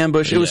complete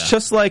ambush. It was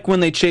just like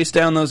when they chased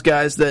down those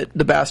guys that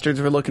the Bastards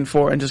were looking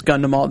for and just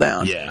gunned them all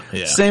down. Yeah,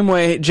 yeah. Same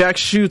way, Jack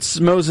shoots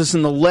Moses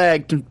in the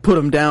leg to put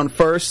him down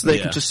first so they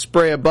could just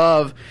spray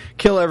above,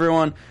 kill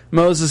everyone.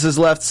 Moses is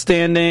left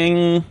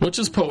standing. Which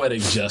is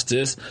poetic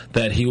justice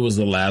that he was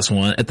the last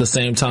one. At the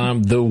same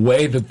time, the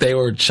way that they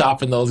were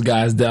chopping those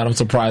guys down, I'm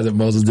surprised that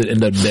Moses didn't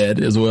end up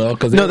dead as well.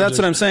 No, that's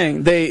what I'm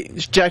saying.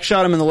 Jack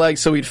shot him in the leg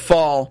so he'd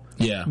fall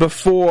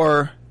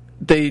before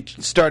they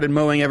started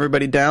mowing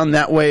everybody down.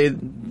 That way,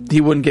 he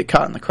wouldn't get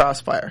caught in the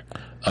crossfire.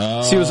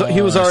 Oh, So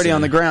he was already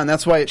on the ground.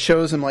 That's why it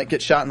shows him like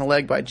get shot in the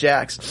leg by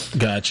Jax.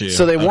 Got you.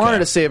 So they wanted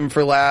to save him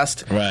for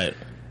last. Right.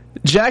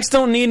 Jax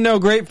don't need no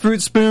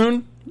grapefruit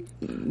spoon.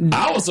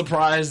 I was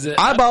surprised that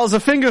Eyeballs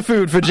of finger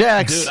food for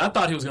Jax. Dude, I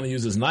thought he was going to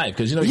use his knife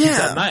because he keeps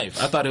that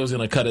knife. I thought he was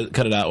going to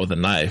cut it out with a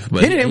knife,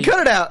 but he didn't even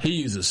cut it out.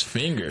 He used his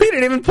finger. He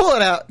didn't even pull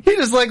it out. He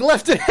just like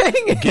left it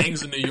hanging.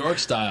 Gangs of New York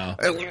style.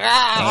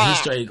 He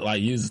straight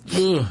like used.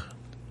 Ugh.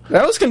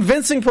 That was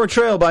convincing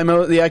portrayal by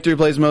the actor who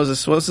plays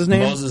Moses. What's his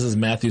name? Moses is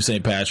Matthew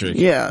St. Patrick.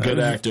 Yeah, good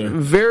actor.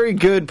 Very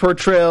good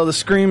portrayal. The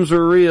screams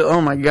were real.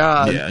 Oh my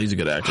god. Yeah, he's a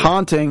good actor.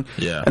 Haunting.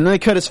 Yeah. And then they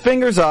cut his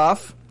fingers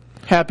off.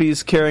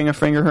 Happy's carrying a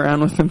finger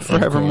around with him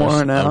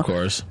forevermore now. Of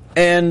course.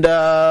 And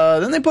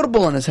then they put a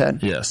bull in his head.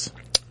 Yes.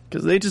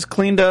 Because they just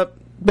cleaned up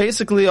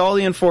basically all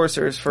the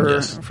enforcers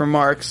for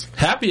Marks.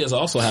 Happy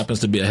also happens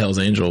to be a Hell's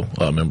Angel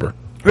member.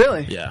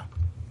 Really? Yeah.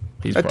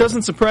 That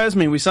doesn't surprise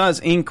me. We saw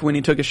his ink when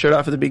he took his shirt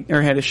off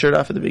or had his shirt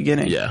off at the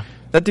beginning. Yeah.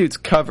 That dude's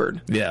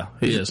covered. Yeah,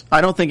 he is. I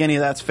don't think any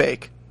of that's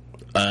fake.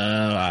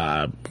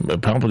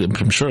 Probably,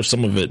 I'm sure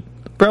some of it.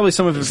 Probably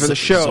some of it for the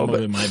show. Some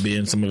of it might be,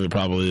 and some of it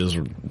probably is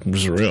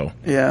real.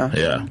 Yeah.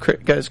 Yeah.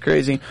 Guy's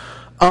crazy.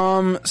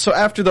 So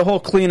after the whole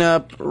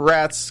cleanup,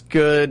 Rat's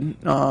good.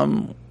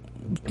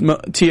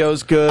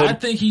 T.O.'s good. I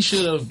think he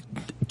should have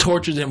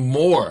tortured him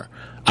more.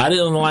 I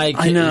didn't like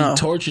I know. He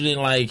tortured him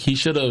like he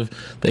should have.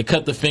 They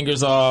cut the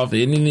fingers off,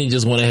 and then he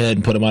just went ahead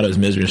and put him out of his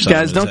misery.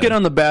 Guys, don't get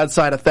on the bad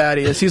side of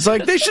Thaddeus. He's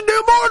like, they should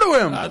do more to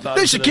him.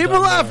 They should keep him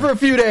alive for a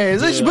few days.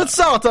 They should put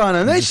salt on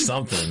him. They should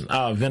something.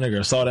 Oh,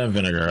 vinegar, salt and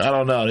vinegar. I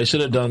don't know. They should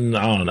have done.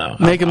 I don't know.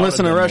 Make him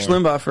listen to Rush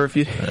Limbaugh for a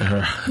few days.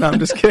 No, I'm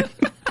just kidding.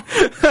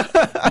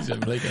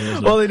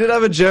 Well, they did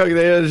have a joke.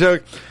 They had a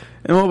joke.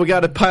 And we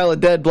got a pile of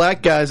dead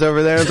black guys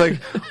over there. It's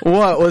like,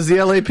 what, was the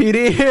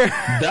LAPD here?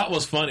 That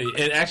was funny.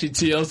 And actually,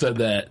 T.O. said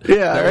that.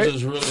 Yeah, that right? was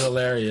just really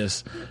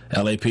hilarious.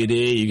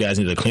 LAPD, you guys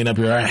need to clean up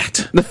your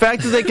act. The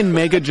fact that they can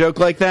make a joke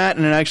like that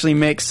and it actually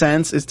makes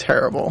sense is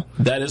terrible.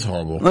 That is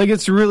horrible. Like,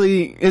 it's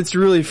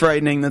really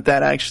frightening that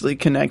actually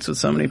connects with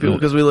so many people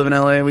because we live in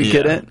LA and we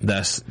get it.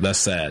 That's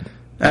sad.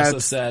 That's a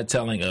sad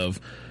telling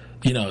of...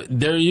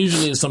 there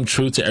usually is some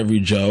truth to every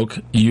joke,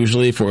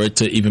 usually for it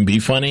to even be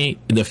funny.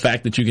 The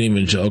fact that you can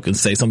even joke and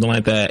say something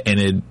like that and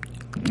it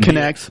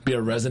connects. Be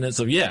a resonance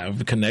of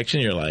a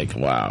connection, you're like,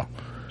 wow.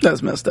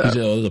 That's messed up.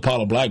 There's a pile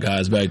of black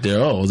guys back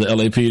there. Oh, was the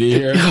LAPD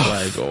here?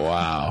 Like,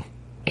 wow.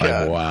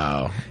 Like,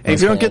 wow. And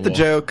if you don't get the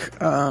joke...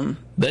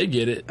 they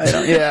get it.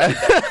 Yeah.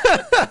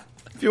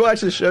 If you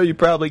watch the show, you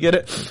probably get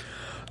it.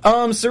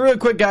 So real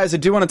quick, guys, I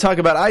do want to talk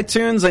about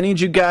iTunes. I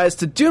need you guys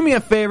to do me a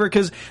favor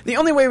because the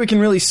only way we can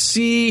really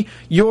see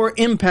your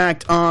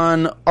impact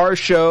on our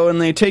show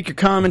and they take your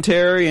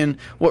commentary and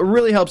what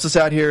really helps us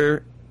out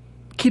here,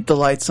 keep the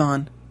lights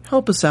on.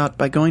 Help us out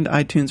by going to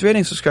iTunes,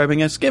 rating,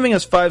 subscribing us, giving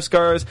us 5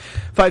 stars,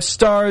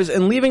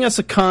 and leaving us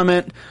a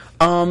comment.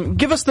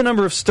 Give us the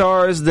number of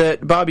stars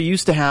that Bobby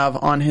used to have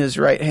on his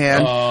right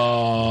hand.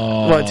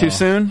 Oh. What, too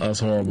soon? That's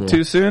horrible.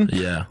 Too soon?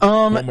 Yeah.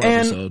 One more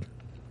episode.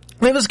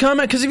 Leave us a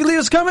comment, because if you leave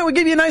us a comment, we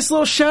give you a nice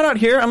little shout-out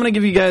here. I'm going to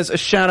give you guys a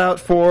shout-out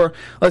for,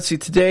 let's see,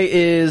 today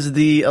is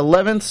the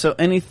 11th, so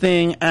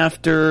anything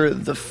after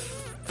the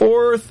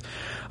 4th.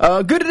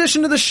 Good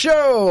addition to the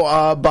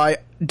show by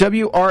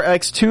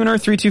WRX Tuner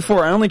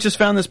 324. I only just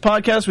found this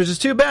podcast, which is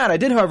too bad. I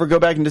did, however, go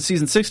back into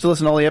Season 6 to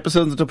listen to all the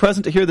episodes until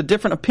present to hear the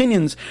different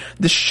opinions.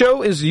 The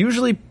show is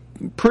usually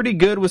pretty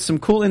good with some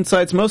cool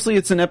insights. Mostly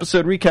it's an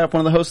episode recap.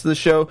 One of the hosts of the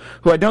show,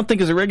 who I don't think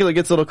is a regular,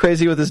 gets a little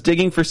crazy with his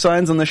digging for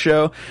signs on the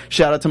show.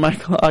 Shout out to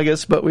Michael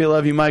August, but we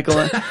love you,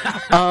 Michael.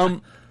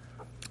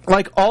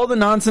 Like all the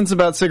nonsense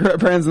about cigarette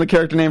brands and the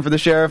character name for the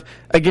sheriff,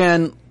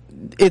 again,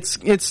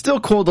 it's still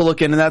cool to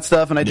look into that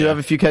stuff, and I do have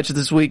a few catches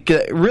this week.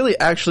 Really,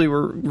 actually,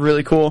 were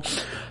really cool.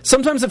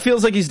 Sometimes it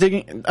feels like he's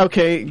digging.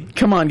 Okay,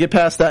 come on, get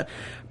past that.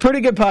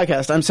 Pretty good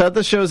podcast. I'm sad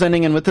the show's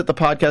ending, and with it, the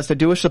podcast. I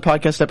do wish the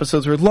podcast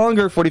episodes were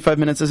longer. 45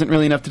 minutes isn't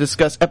really enough to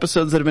discuss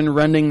episodes that have been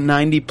running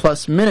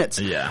 90-plus minutes.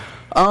 Yeah.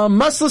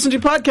 Must listen to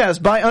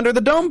podcast by Under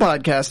the Dome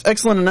podcast.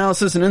 Excellent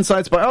analysis and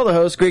insights by all the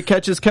hosts. Great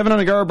catches. Kevin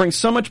Onegara brings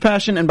so much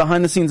passion and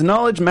behind-the-scenes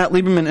knowledge. Matt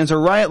Lieberman is a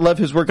riot. Love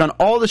his work on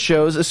all the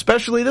shows,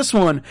 especially this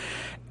one.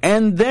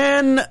 And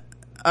then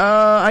we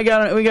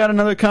got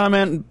another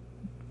comment,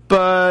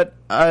 but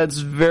it's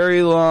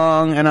very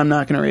long, and I'm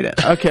not going to read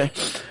it. Okay.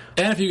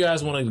 And if you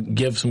guys want to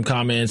give some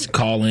comments,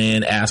 call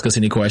in, ask us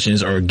any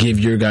questions, or give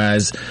your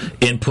guys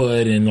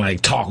input and like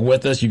talk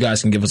with us, you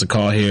guys can give us a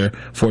call here,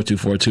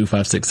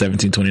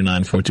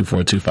 424-256-1729,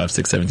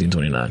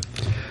 424-256-1729.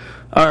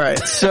 All right,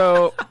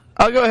 so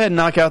I'll go ahead and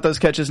knock out those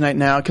catches right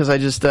now because I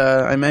just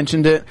I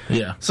mentioned it.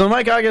 Yeah. So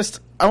Mike August,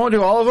 I won't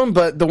do all of them,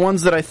 but the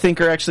ones that I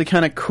think are actually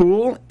kind of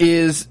cool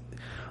is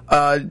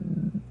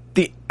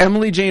the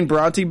Emily Jane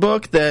Bronte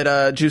book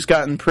that Juice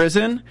got in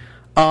prison.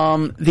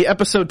 The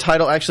episode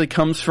title actually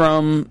comes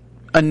from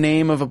a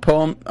name of a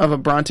poem, of a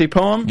Bronte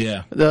poem.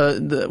 Yeah.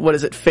 The what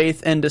is it?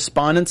 Faith and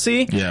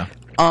Despondency. Yeah.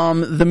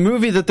 The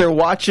movie that they're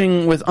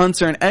watching with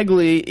Unser and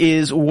Egley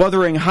is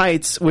Wuthering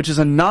Heights, which is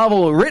a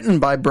novel written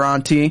by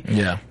Bronte.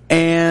 Yeah.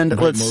 And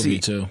Great let's movie see.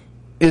 too.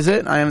 Is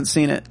it? I haven't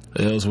seen it.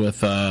 It was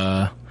with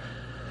was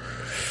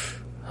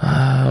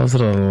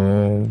it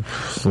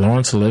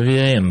Laurence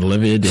Olivier and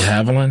Olivia de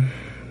Havilland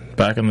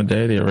back in the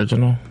day, the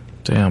original?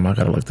 Damn, I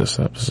gotta look this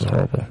up. This is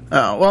horrible.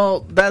 Oh, well,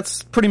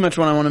 that's pretty much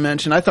what I want to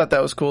mention. I thought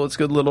that was cool. It's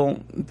good little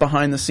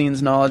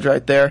behind-the-scenes knowledge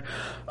right there.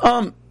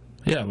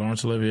 Yeah,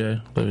 Laurence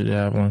Olivier, Olivia de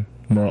Havilland,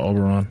 Maura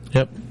Oberon.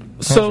 Yep.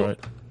 So right.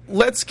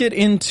 let's get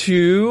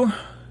into...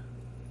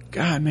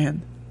 God,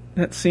 man,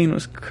 that scene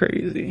was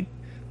crazy.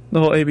 The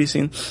whole AB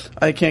scene.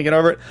 I can't get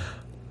over it.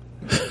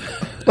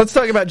 Let's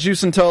talk about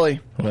Juice and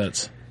Tully.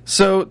 Let's.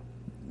 So,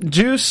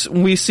 Juice,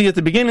 we see at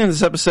the beginning of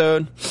this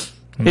episode,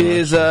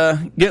 is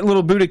getting a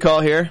little booty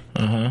call here,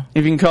 if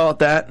you can call it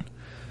that.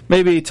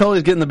 Maybe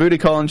Tully's getting the booty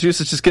call and Juice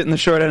is just getting the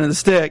short end of the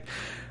stick.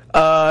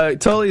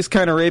 Tully's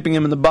kind of raping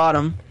him in the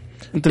bottom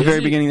at the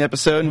very beginning of the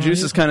episode, and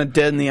Juice is kind of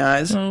dead in the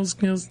eyes. I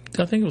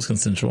think it was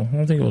consensual. I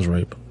don't think it was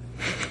rape.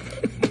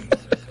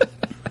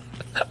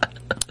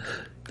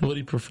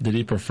 Did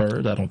he prefer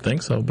it? I don't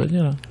think so, but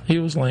he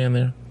was laying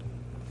there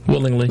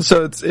willingly.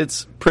 So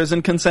it's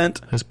prison consent?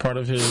 As part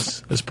of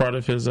his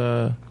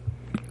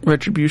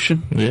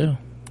retribution? Yeah.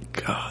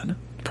 God.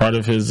 Part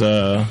of his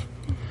what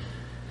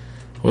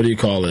do you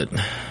call it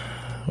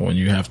when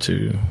you have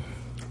to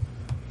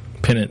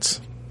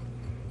penance?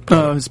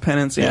 Oh, his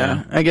penance,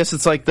 yeah. I guess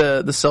it's like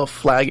the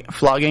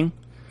self-flogging.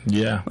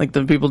 Yeah. Like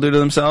the people do to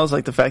themselves,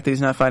 like the fact that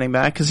he's not fighting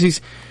back. Because he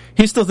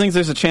still thinks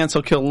there's a chance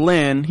he'll kill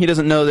Lynn. He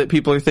doesn't know that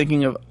people are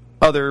thinking of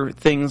other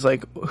things,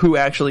 like who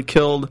actually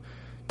killed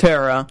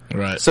Tara.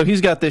 Right. So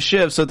he's got this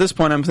shiv. So at this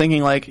point, I'm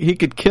thinking, like, he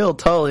could kill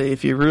Tully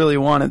if he really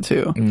wanted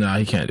to. No,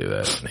 he can't do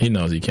that. He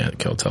knows he can't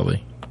kill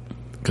Tully.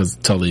 Because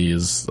Tully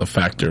is a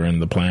factor in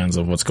the plans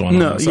of what's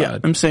going on inside. Yeah,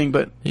 I'm saying,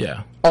 but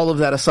all of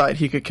that aside,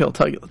 he could kill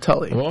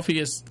Tully. Well, if he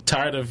gets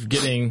tired of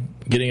getting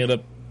it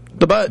up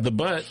the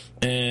butt,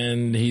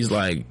 and he's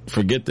like,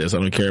 forget this, I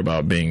don't care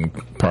about being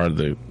part of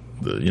the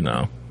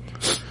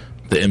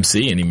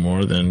MC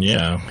anymore, then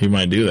he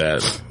might do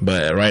that.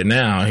 But right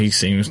now, he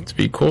seems to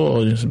be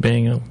cool, just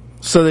being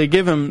So they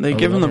give him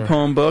the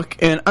poem book,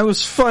 and I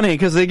was funny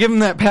because they give him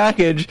that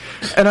package,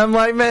 and I'm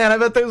like, man, I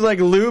bet there's like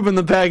lube in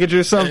the package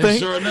or something. And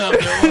sure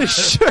enough,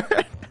 sure.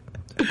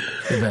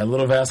 A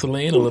little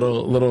Vaseline, a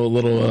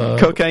little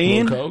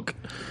cocaine, little coke,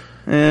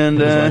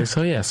 and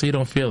so you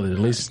don't feel it. At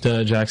least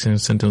Jackson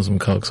sent him some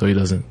coke, so he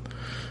doesn't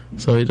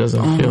feel it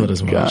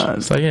as much. God.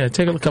 It's like,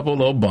 take a couple of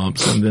little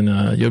bumps, and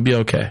then you'll be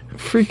okay.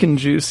 Freaking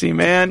Juicy,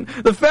 man!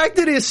 The fact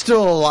that he's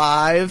still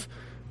alive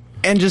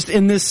and just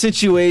in this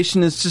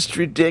situation is just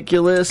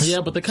ridiculous.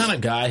 Yeah, but the kind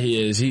of guy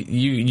he is,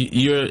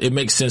 it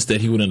makes sense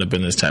that he would end up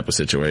in this type of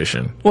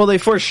situation. Well, they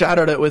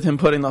foreshadowed it with him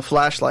putting the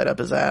flashlight up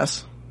his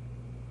ass.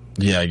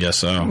 Yeah, I guess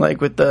so. Like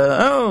with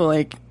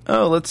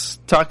let's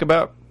talk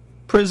about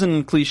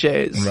prison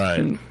cliches. Right.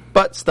 And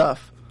butt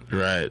stuff.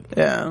 Right.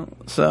 Yeah.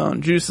 So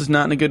Juice is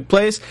not in a good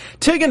place.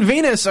 Tig and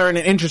Venus are in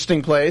an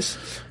interesting place.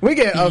 We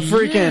get a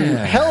freaking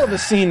hell of a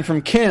scene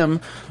from Kim.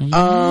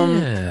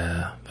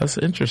 That's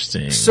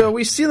interesting. So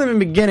we see them in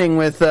the beginning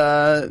with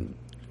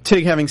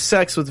Tig having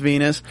sex with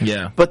Venus.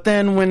 Yeah. But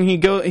then when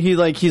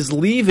he's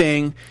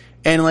leaving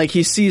and like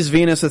he sees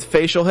Venus with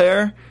facial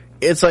hair,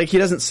 it's like he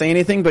doesn't say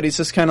anything, but he's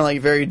just kind of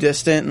like very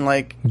distant and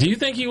like. Do you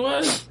think he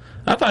was?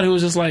 I thought he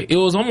was just like, it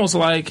was almost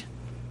like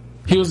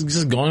he was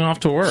just going off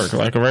to work,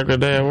 like a regular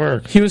day at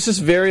work. He was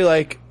just very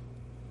like.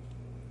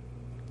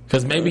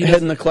 Because maybe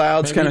head in the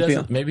clouds kind of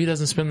feel. Maybe he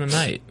doesn't spend the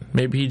night.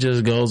 Maybe he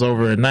just goes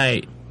over at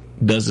night,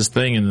 does his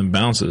thing, and then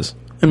bounces.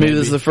 And maybe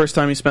this is the first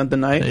time he spent the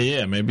night?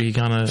 Yeah, maybe he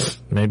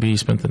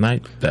spent the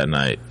night that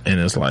night, and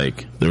it's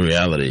like the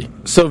reality.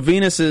 So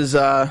Venus's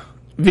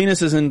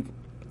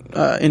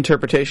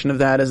interpretation of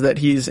that is that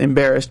he's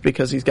embarrassed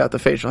because he's got the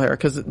facial hair,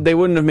 because they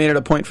wouldn't have made it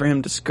a point for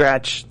him to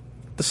scratch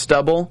the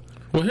stubble.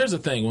 Well, here's the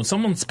thing. When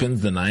someone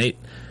spends the night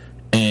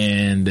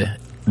and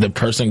the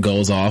person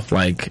goes off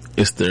like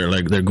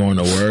they're going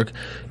to work,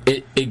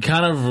 it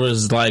kind of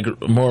was like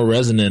more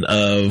resonant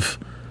of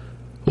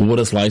what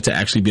it's like to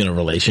actually be in a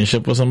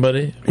relationship with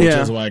somebody, which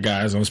is why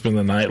guys don't spend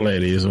the night,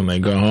 ladies, when they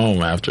go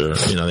home after,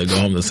 they go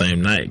home the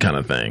same night kind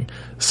of thing.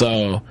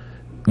 So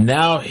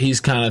now he's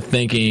kind of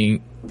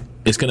thinking,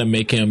 it's going to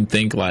make him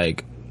think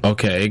like,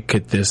 okay,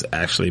 could this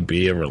actually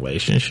be a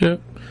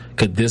relationship?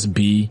 Could this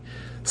be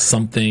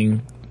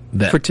something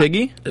that for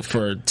Tiggy?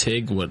 For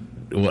Tig, would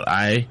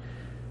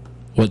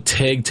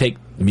Tig take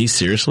me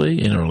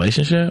seriously in a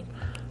relationship?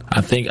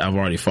 I think I've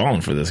already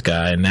fallen for this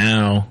guy.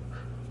 Now,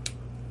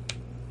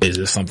 is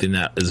this something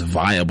that is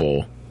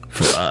viable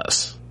for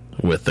us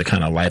with the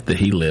kind of life that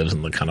he lives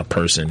and the kind of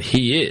person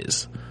he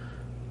is?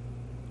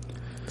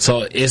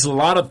 So it's a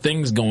lot of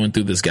things going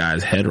through this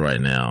guy's head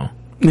right now.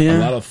 Yeah. A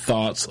lot of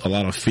thoughts, a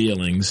lot of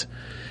feelings.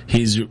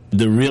 He's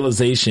the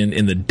realization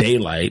in the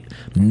daylight,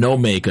 no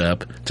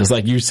makeup, just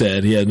like you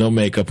said, he had no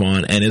makeup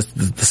on, and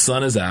the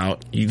sun is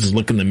out. You just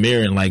look in the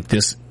mirror and like,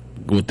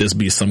 would this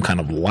be some kind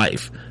of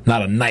life?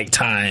 Not a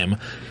nighttime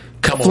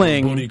come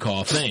Fling. over booty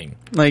call thing.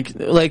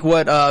 Like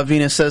what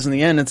Venus says in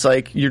the end, it's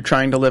like you're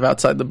trying to live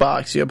outside the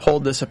box. You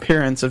uphold this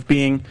appearance of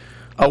being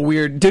a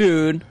weird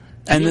dude,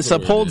 and this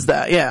upholds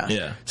that.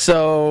 Yeah.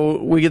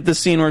 So we get this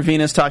scene where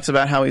Venus talks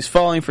about how he's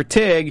falling for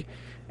Tig,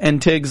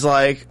 and Tig's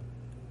like,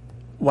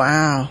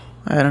 wow,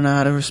 I don't know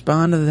how to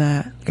respond to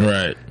that.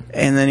 Right.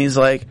 And then he's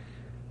like,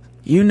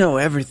 you know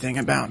everything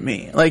about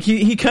me. Like,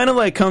 he kind of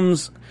like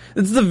comes...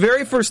 It's the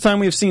very first time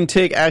we've seen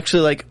Tig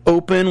actually like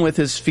open with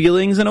his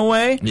feelings in a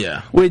way.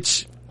 Yeah.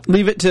 Which,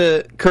 leave it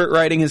to Kurt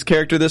writing his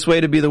character this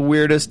way to be the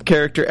weirdest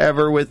character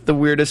ever with the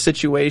weirdest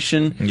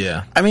situation.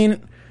 Yeah. I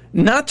mean,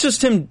 not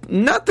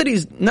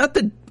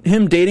that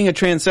him dating a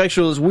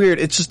transsexual is weird.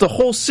 It's just the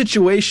whole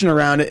situation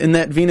around it, and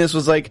that Venus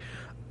was like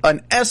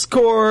an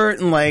escort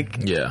and like...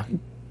 Yeah.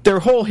 Their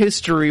whole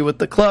history with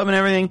the club and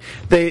everything.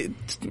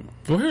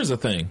 Well, here's the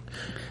thing.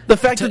 The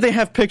fact that they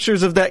have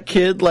pictures of that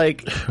kid,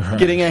 like,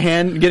 getting a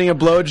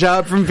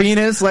blowjob from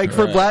Venus, like,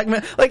 for black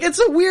men. Like, it's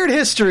a weird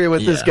history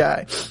with this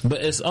guy.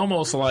 But it's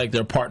almost like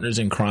they're partners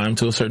in crime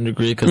to a certain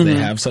degree because they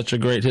have such a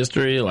great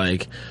history.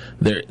 Like,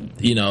 they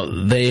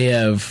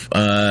have,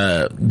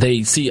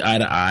 they see eye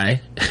to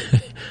eye,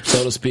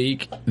 so to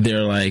speak.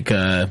 They're like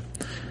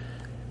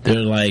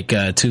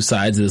two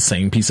sides of the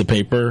same piece of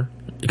paper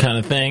kind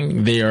of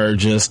thing. They are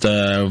just,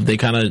 they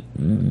kind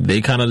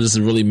of just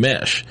really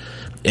mesh.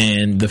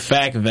 And the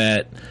fact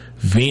that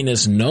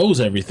Venus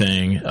knows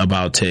everything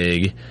about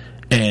Tig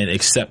and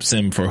accepts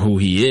him for who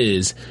he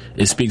is,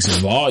 it speaks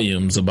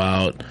volumes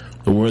about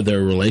where their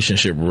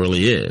relationship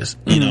really is.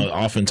 You know,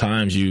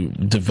 oftentimes you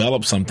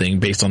develop something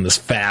based on this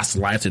fast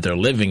life that they're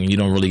living and you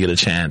don't really get a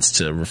chance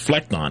to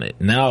reflect on it.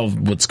 Now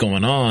what's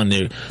going on,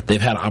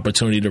 they've had an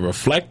opportunity to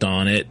reflect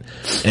on it,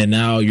 and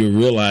now you're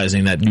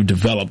realizing that you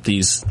develop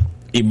these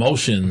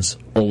emotions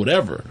or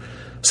whatever.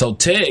 So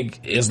Tig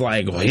is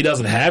like, well, he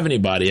doesn't have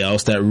anybody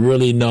else that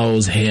really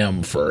knows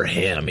him for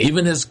him.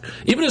 Even his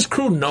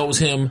crew knows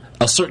him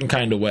a certain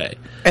kind of way.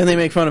 And they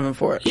make fun of him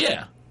for it.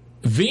 Yeah.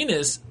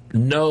 Venus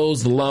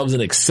knows, loves,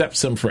 and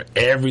accepts him for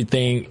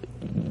everything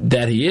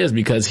that he is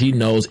because he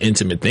knows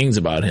intimate things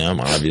about him,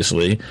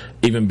 obviously,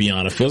 even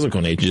beyond a physical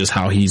nature, just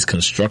how he's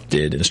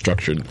constructed and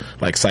structured,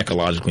 like,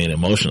 psychologically and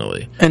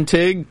emotionally. And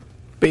Tig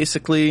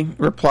basically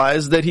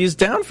replies that he's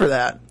down for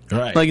that.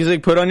 Right. Like, he's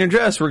like, put on your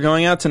dress. We're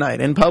going out tonight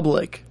in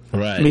public.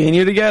 Right. Me and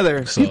you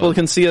together. So, people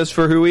can see us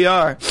for who we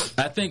are.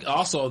 I think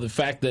also the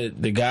fact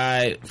that the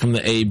guy from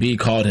the AB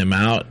called him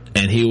out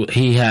and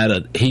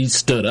he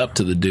stood up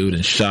to the dude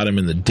and shot him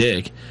in the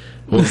dick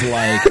was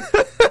like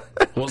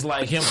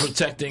him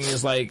protecting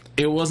his, like,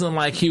 it wasn't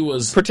like he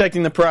was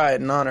protecting the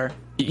pride and honor.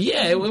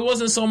 Yeah, it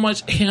wasn't so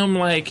much him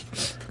like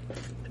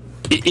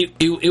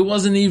it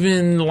wasn't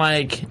even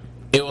like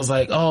it was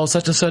like, oh,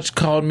 such and such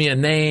called me a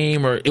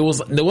name, or it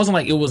wasn't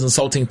like it was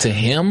insulting to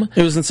him.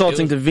 It was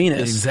insulting to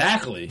Venus.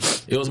 Exactly.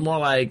 It was more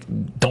like,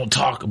 don't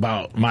talk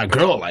about my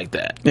girl like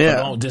that. Yeah.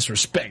 Don't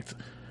disrespect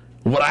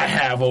what I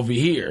have over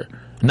here.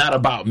 Not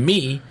about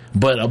me,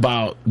 but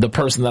about the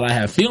person that I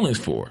have feelings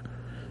for.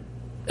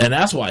 And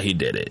that's why he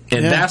did it.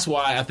 And that's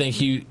why I think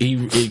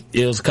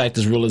it was like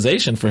this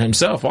realization for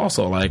himself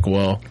also, like,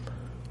 well,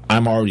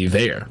 I'm already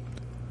there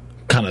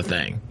kind of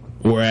thing.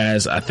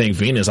 Whereas I think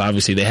Venus,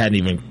 obviously, they hadn't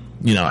even,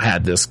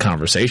 had this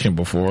conversation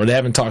before. They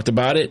haven't talked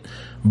about it.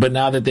 But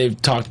now that they've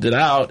talked it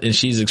out and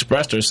she's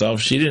expressed herself,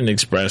 she didn't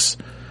express,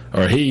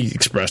 or he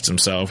expressed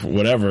himself,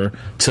 whatever,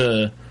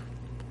 to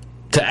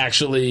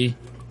actually,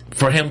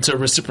 for him to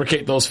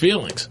reciprocate those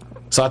feelings.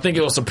 So I think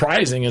it was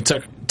surprising. It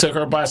took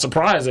her by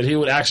surprise that he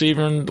would actually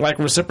even, like,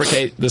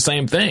 reciprocate the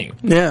same thing.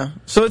 Yeah.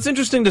 So it's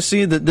interesting to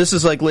see that this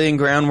is, like, laying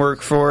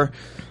groundwork for,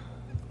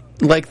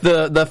 like,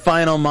 the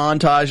final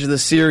montage of the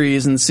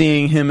series and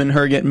seeing him and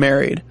her get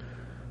married.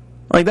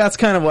 Like, that's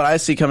kind of what I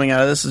see coming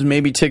out of this, is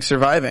maybe Tig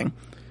surviving.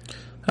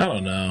 I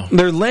don't know.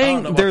 They're laying...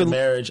 I don't know about the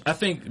marriage. I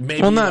think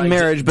maybe... Well, not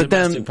marriage, but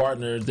domestic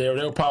partners,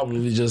 they'll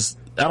probably just...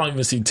 I don't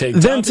even see Tig...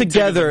 Them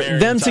together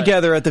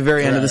at the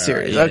very end of the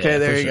series. Yeah, okay,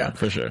 there you go.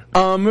 For sure.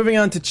 Moving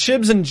on to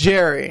Chibs and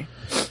Jerry.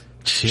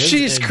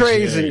 She's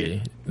crazy.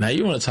 Jerry. Now,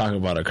 you want to talk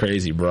about a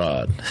crazy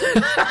broad.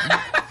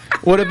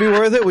 Would it be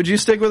worth it? Would you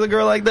stick with a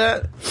girl like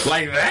that?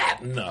 Like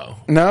that? No.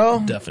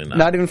 No? Definitely not.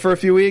 Not even for a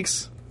few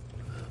weeks?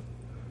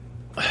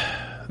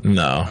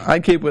 No.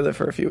 I'd keep with it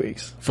for a few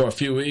weeks. For a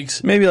few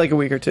weeks? Maybe like a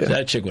week or two.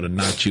 That chick would have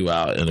knocked you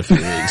out in a few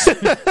weeks.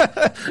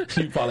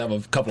 You probably have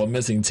a couple of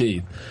missing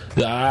teeth.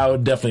 I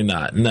would definitely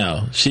not.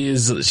 No.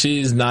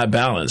 She's not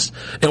balanced.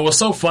 And what's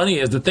so funny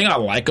is the thing I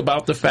like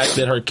about the fact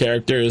that her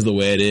character is the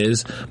way it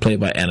is,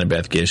 played by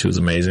Annabeth Gish, who's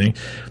amazing,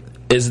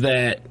 is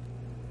that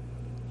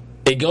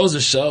it goes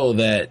to show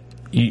that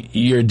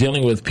you're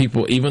dealing with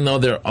people, even though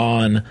they're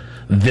on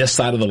this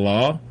side of the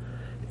law,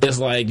 it's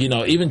like,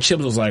 even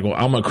Chibs was like, well,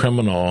 I'm a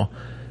criminal.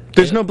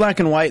 There's no black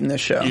and white in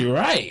this show. You're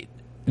right.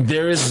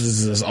 There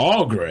is this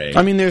all gray.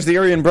 I mean, there's the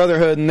Aryan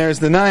Brotherhood and there's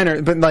the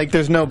Niners, but like,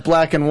 there's no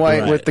black and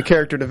white with the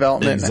character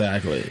development.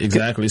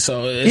 Exactly.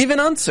 So even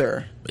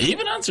Unser,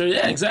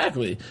 yeah,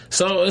 exactly.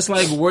 So it's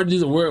like, where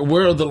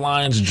are the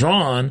lines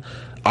drawn?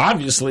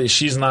 Obviously,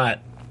 she's not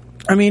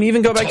I mean,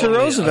 even go back to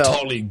Roosevelt. A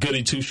totally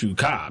goody two-shoe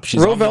cop.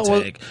 She's Roosevelt on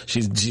the take.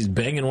 She's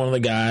banging one of the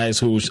guys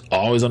who's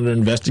always under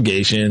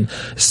investigation.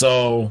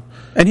 So,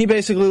 and he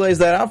basically lays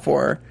that out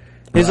for her.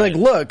 He's like,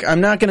 look, I'm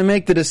not going to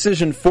make the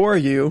decision for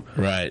you.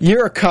 Right.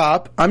 You're a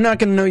cop. I'm not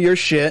going to know your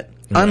shit.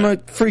 Right. I'm a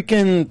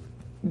freaking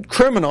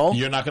criminal.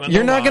 You're not going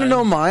to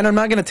know mine. I'm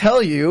not going to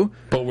tell you.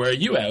 But where are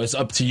you at? It's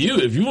up to you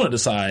if you want to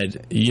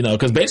decide,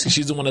 because basically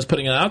she's the one that's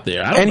putting it out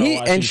there. I don't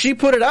know why she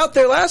put it out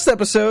there last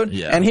episode,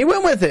 and he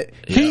went with it.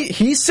 Yeah.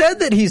 He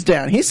said that he's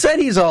down. He said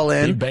he's all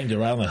in. He banged it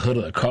right on the hood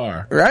of the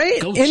car.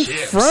 Right? Go in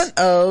Chips. front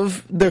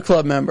of their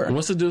club member.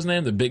 What's the dude's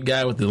name? The big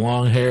guy with the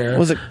long hair?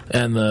 Was it?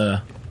 And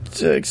the...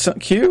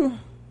 Q?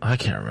 I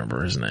can't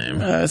remember his name.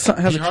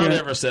 He hardly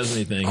ever says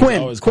anything. Quinn.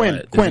 He's always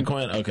quiet. Quinn.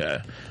 Okay.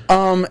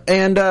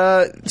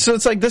 So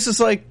it's like,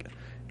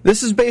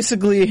 this is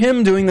basically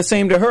him doing the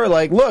same to her.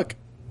 Like, look,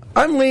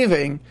 I'm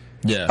leaving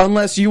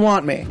unless you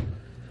want me.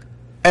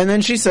 And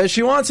then she says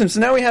she wants him.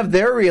 So now we have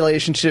their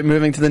relationship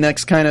moving to the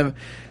next kind of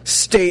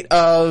state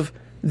of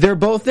they're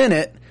both in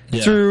it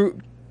through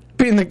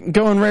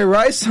going Ray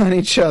Rice on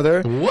each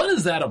other. What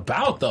is that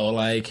about, though?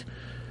 Like,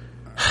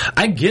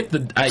 I get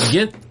it.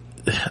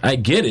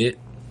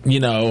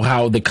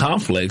 How the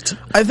conflict.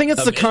 I think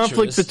it's the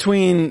conflict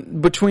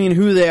between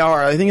who they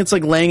are. I think it's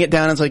like laying it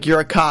down. It's like,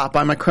 you're a cop,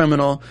 I'm a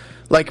criminal.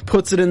 Like,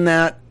 puts it in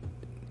that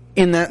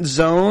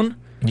zone.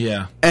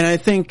 Yeah. And I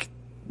think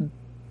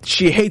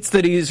she hates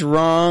that he's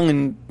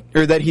wrong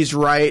or that he's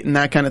right and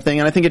that kind of thing.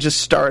 And I think it just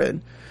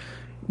started.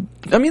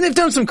 I mean, they've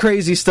done some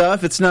crazy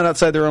stuff. It's not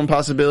outside their own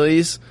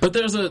possibilities. But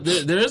there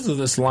is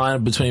this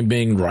line between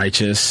being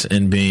righteous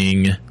and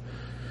being,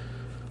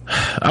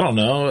 I don't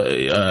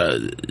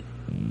know,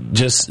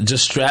 just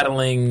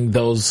straddling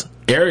those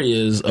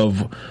areas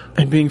of...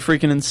 And being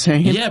freaking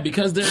insane. Yeah,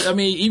 because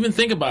even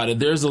think about it.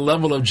 There's a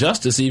level of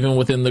justice even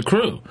within the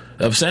crew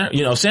of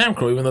Sam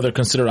Crew, even though they're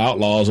considered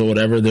outlaws or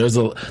whatever. There's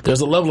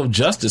a level of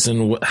justice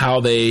in how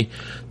they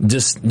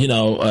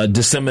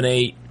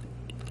disseminate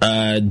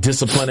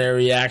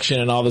disciplinary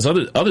action and all this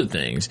other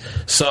things.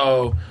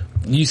 So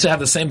you have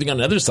the same thing on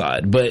the other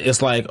side, but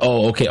it's like,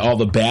 oh, okay, all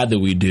the bad that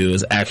we do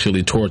is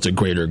actually towards a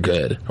greater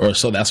good, or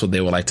so that's what they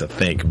would like to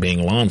think,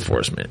 being law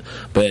enforcement.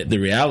 But the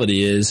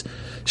reality is,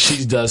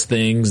 she does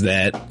things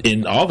that,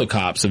 and all the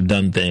cops have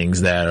done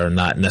things that are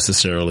not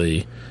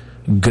necessarily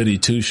goody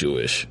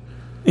two-shoe-ish.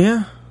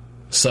 Yeah.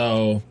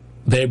 So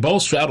they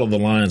both straddle the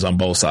lines on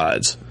both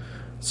sides.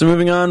 So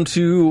moving on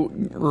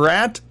to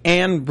Rat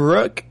and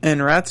Brooke,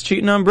 and Rat's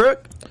cheating on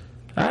Brooke.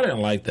 I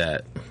didn't like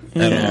that.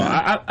 At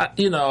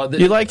all.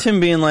 You liked him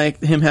being like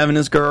him having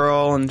his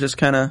girl and just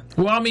kind of.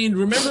 Well, I mean,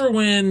 remember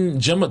when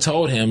Gemma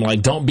told him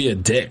like, "Don't be a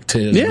dick to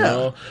his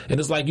girl,"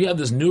 and it's like you have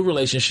this new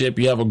relationship.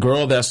 You have a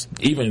girl that's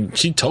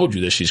she told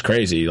you that she's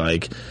crazy.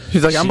 Like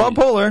she's like, I'm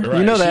bipolar. Right,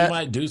 you know that she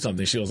might do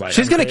something. She was like,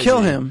 she's gonna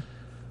kill him.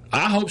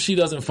 I hope she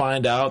doesn't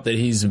find out that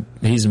he's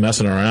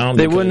messing around.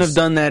 They wouldn't have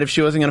done that if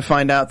she wasn't going to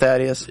find out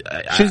that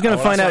she's going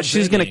to find out.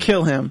 She's going to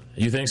kill him.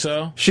 You think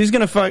so? She's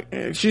going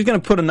to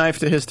put a knife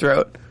to his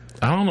throat.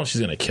 I don't know if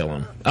she's going to kill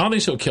him. I don't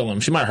think she'll kill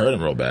him. She might hurt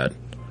him real bad.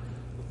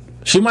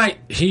 She might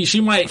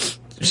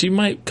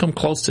come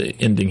close to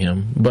ending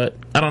him, but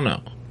I don't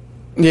know.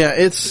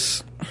 Yeah,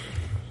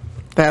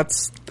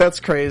 that's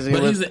crazy.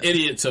 But he's an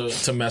idiot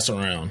to mess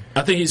around.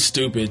 I think he's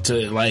stupid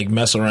to like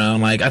mess around.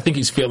 Like I think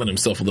he's feeling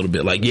himself a little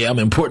bit. Like, yeah, I'm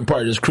an important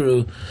part of this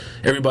crew.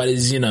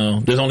 Everybody's,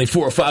 there's only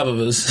 4 or 5 of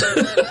us.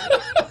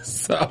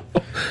 So,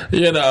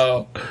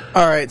 All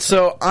right,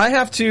 so I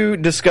have to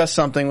discuss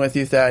something with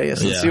you,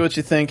 Thaddeus, and see what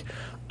you think.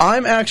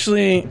 I'm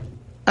actually,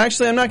 I'm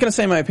not going to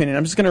say my opinion.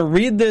 I'm just going to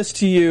read this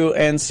to you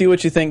and see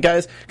what you think,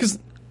 guys, because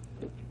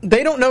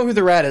they don't know who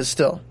the Rat is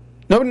still.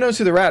 Nobody knows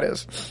who the Rat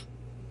is.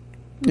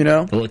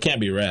 Well, it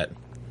can't be Rat.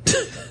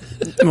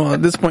 Well,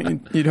 at this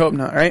point, you'd hope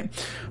not, right?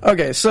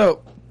 Okay,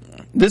 so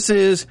this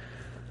is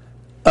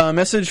a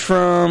message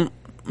from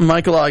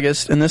Michael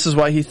August, and this is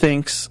why he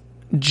thinks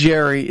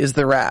Jerry is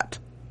the Rat.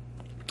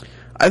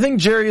 I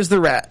think Jerry is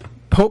the Rat.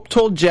 Pope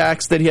told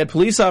Jax that he had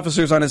police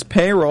officers on his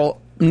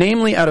payroll,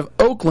 namely out of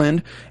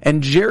Oakland,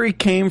 and Jerry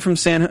came from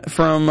San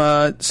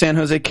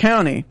Jose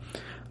County.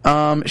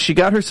 She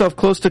got herself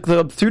close to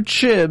Club through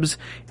Chibs,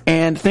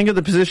 and think of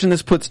the position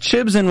this puts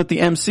Chibs in with the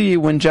MC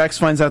when Jax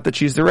finds out that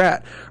she's the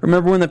Rat.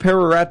 Remember when the pair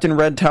were wrapped in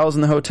red towels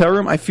in the hotel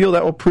room? I feel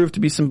that will prove to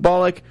be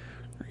symbolic.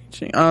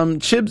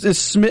 Chibs is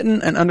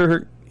smitten and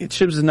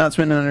Chibs is not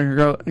smitten and under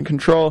her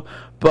control,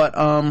 but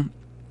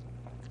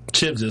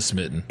Chibs is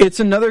smitten.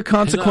 It's another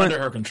consequence. He's not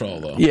under her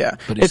control, though. Yeah.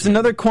 It's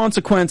another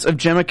consequence of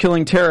Gemma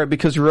killing Tara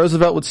because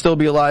Roosevelt would still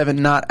be alive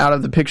and not out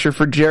of the picture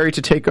for Jerry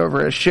to take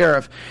over as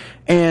sheriff.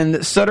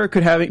 And Sutter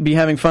could be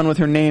having fun with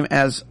her name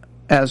as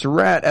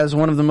Rat, as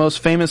one of the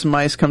most famous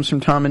mice comes from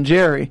Tom and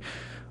Jerry.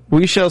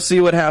 We shall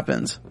see what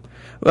happens.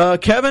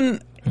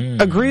 Kevin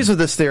agrees with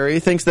this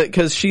theory, thinks that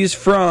because she's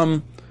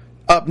from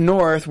up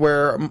north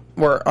where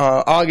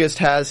August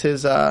has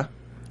his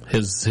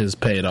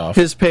paid off.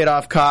 His paid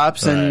off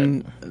cops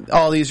and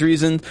all these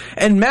reasons.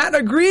 And Matt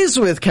agrees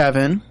with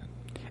Kevin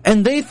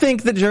and they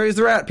think that Jerry's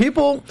the rat.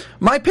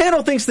 My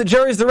panel thinks that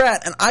Jerry's the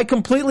rat, and I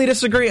completely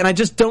disagree, and I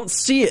just don't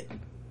see it.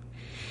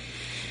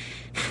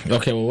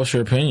 Okay, well, what's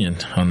your opinion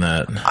on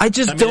that? I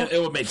don't.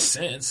 It would make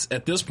sense.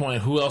 At this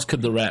point, who else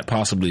could the rat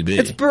possibly be?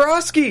 It's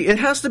Borowski. It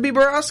has to be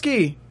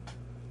Borowski.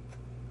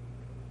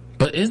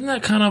 But isn't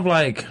that kind of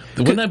like,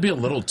 wouldn't that be a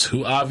little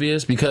too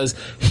obvious? Because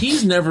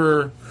he's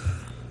never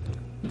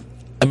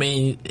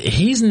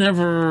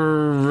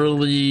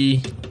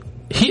really,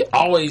 he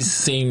always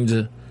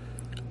seemed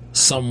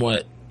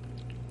somewhat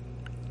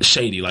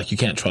shady, like you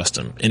can't trust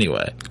him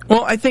anyway.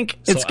 Well, I think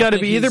it's got to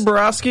be either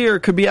Borowski or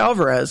it could be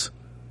Alvarez.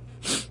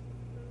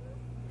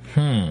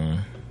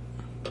 Because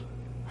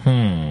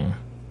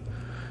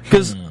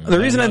the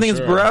reason I think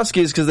it's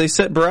Borowski is because they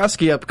set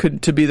Borowski up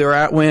to be the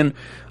rat when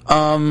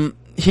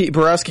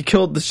Borowski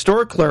killed the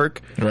store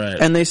clerk, right?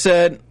 And they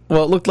said,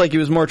 well, it looked like he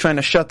was more trying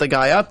to shut the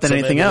guy up than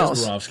anything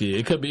else. Borowski.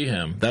 It could be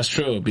him. That's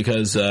true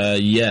because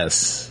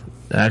yes,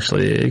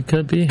 actually, it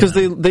could be because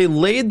they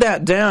laid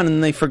that down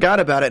and they forgot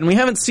about it, and we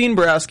haven't seen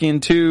Borowski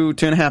in two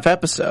and a half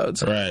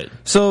episodes, right?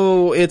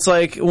 So it's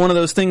like one of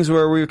those things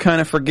where we're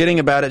kind of forgetting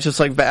about it, just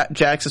like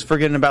Jax is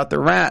forgetting about the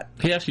rat.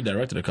 He actually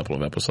directed a couple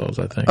of episodes,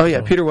 I think. Oh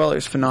yeah, Peter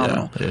Weller's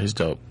phenomenal. Yeah, he's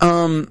dope.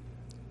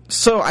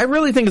 So I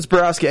really think it's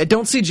Borowski. I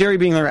don't see Jerry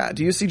being the rat.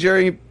 Do you see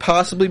Jerry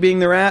possibly being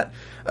the rat?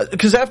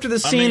 Because after the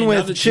scene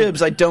with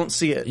Chibs, I don't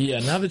see it. Yeah,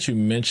 now that you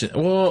mention,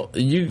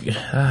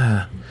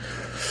 the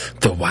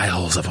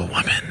wiles of a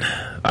woman.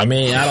 I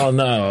mean, I don't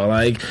know.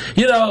 Like,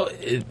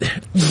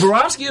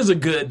 Borowski is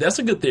that's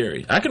a good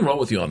theory. I can roll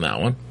with you on that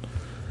one.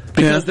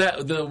 Because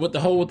with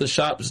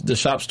the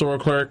shop store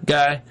clerk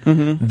guy,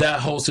 that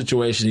whole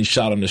situation, he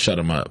shot him to shut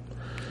him up.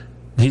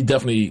 He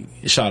definitely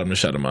shot him to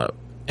shut him up.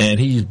 And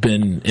he's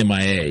been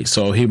MIA,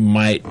 so we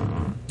might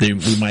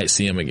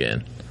see him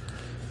again.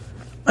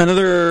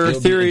 Another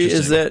theory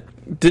is that,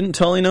 didn't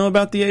Tully know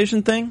about the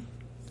Asian thing?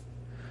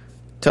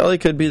 Tully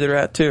could be the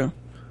rat too.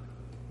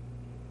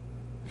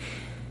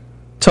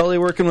 Tully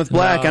working with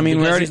Black. No,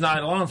 he's not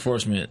in law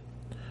enforcement.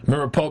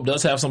 Remember, Pope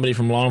does have somebody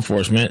from law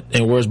enforcement,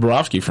 and where's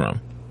Borowski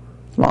from?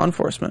 Law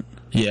enforcement.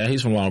 Yeah,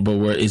 he's from law, but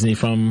where isn't he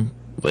from?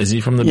 Is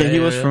he from the Bay Area? Yeah,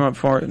 he was from up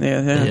for it.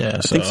 Yeah,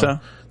 I think so.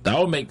 That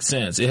would make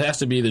sense. It has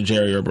to be either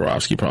Jerry or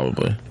Borowski,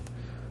 probably.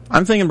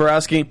 I'm thinking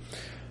Borowski.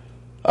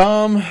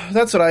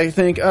 That's what I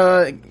think.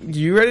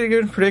 You ready to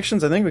go to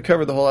predictions? I think we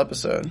covered the whole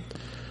episode.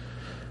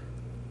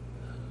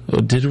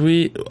 Did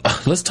we?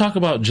 Let's talk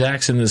about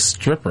Jackson, the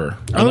stripper.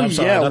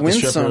 Winsome.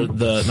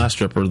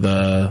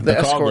 The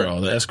call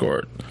girl, the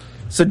escort.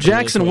 So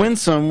Jackson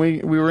Winsome,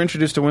 we were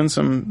introduced to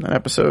Winsome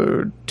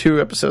in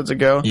 2 episodes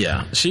ago.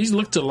 Yeah, she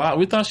looked a lot.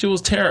 We thought she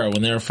was Tara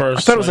when they were first.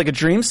 I thought it was like a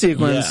dream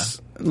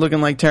sequence,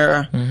 looking like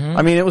Tara. Mm-hmm.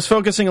 I mean, it was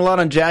focusing a lot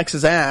on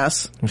Jax's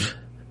ass.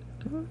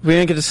 We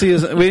didn't get to see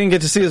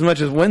as much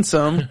as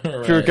Winsome, right.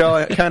 If you were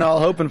kind of all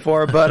hoping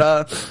for.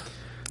 But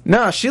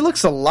no, she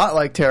looks a lot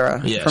like Tara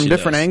from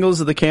different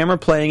angles of the camera,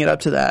 playing it up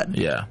to that.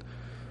 Yeah.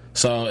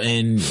 So,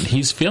 and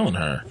he's feeling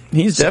her.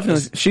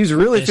 She's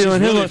really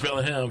feeling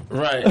him.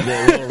 Right.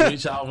 They'll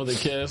reach out for the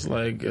kiss.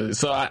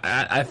 So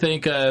I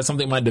think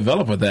something might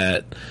develop with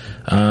that.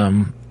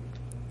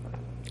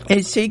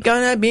 Is he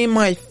gonna be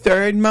my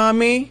third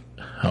mommy?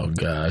 Oh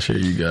gosh, here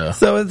you go.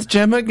 So is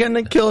Gemma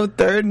gonna kill a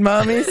third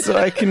mommy so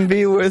I can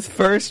be with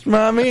first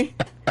mommy?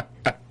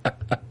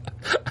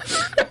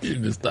 You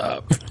need to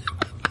stop.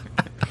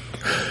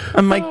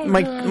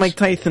 Mike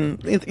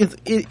Tyson. Is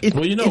he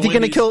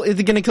gonna kill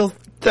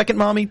second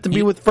mommy to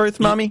be with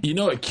first mommy?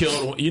 It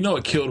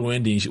killed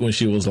Wendy when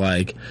she was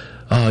like,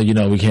 "Oh,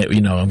 we can't.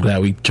 I'm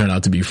glad we turned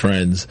out to be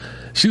friends."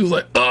 She was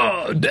like,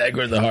 "Oh,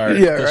 dagger in the heart."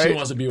 Yeah, right. She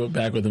wants to be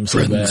back with him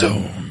so bad.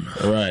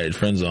 Right,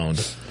 friend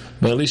zoned.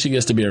 But at least she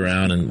gets to be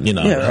around and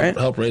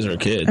help raise her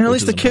kid. And at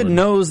least the kid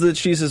knows that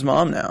she's his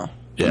mom now.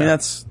 Yeah, I mean,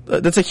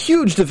 that's a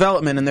huge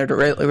development in their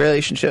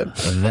relationship.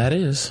 That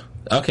is.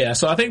 Okay,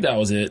 so I think that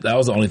was it. That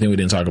was the only thing we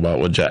didn't talk about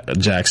with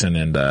Jackson,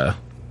 and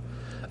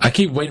I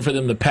keep waiting for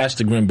them to patch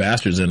the Grim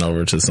Bastards in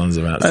over to Sons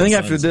of Anarchy. I think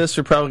after this,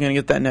 we're probably going to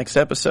get that next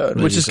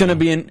episode, which is going to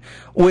be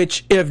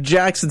which if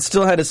Jackson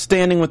still had his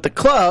standing with the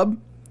club,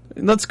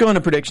 let's go into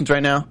predictions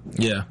right now.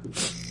 Yeah.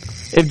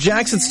 If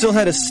Jackson still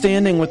had a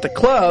standing with the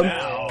club,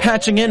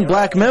 patching in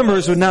black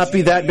members would not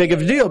be that big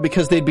of a deal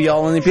because they'd be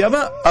all in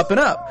the up and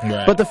up.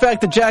 Right. But the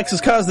fact that Jax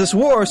has caused this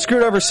war,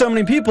 screwed over so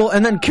many people,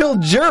 and then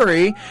killed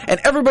Jury,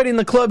 and everybody in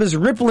the club is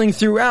rippling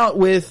throughout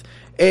with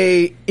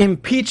a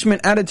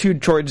impeachment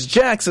attitude towards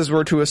Jax, as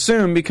we're to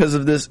assume, because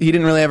of this. He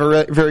didn't really have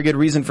a very good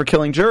reason for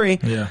killing Jury.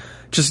 Yeah.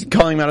 Just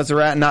calling him out as a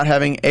rat and not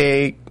having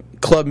a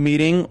club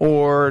meeting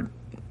or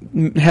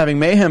having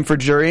mayhem for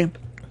Jury.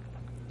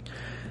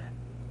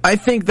 I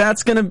think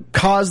that's going to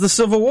cause the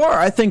Civil War.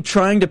 I think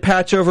trying to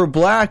patch over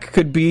Black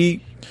could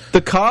be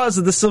the cause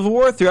of the Civil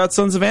War throughout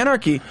Sons of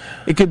Anarchy.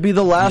 It could be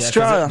the last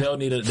straw. They'll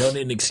need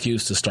an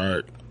excuse to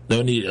start.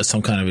 They'll need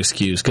some kind of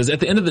excuse. Because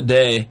at the end of the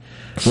day,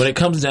 when it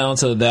comes down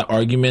to that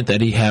argument that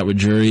he had with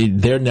Jury,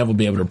 they'll never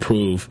be able to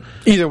prove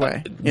either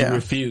way.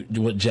 Refute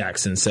what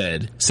Jackson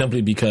said,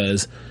 simply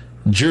because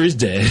Jury's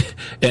dead,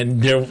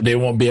 and they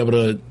won't be able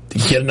to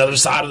get another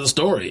side of the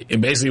story.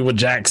 And basically what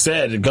Jack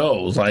said, it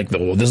goes like,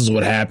 well, this is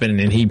what happened,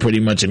 and he pretty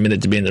much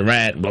admitted to being the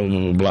rat, blah, blah,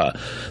 blah, blah.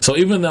 So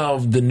even though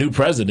the new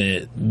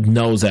president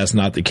knows that's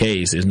not the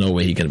case, there's no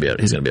way he's going to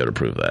be able to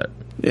prove that.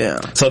 Yeah.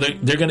 So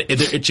they're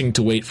itching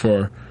to wait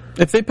for.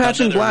 If they patch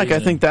in Black,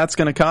 reason. I think that's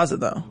going to cause it,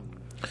 though.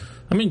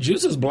 I mean,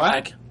 Juice is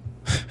black,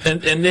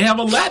 and they have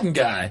a Latin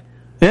guy.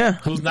 Yeah.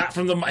 Who's not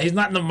he's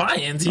not in the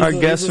Mayans. Our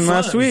guest from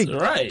last week.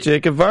 Right.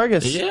 Jacob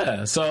Vargas.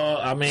 Yeah. So,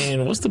 I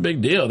mean, what's the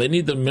big deal? They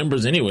need the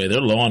members anyway.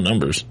 They're low on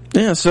numbers.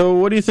 Yeah. So,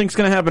 what do you think's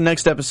going to happen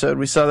next episode?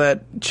 We saw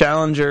that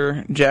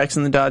Challenger,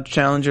 Jackson the Dodge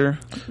Challenger,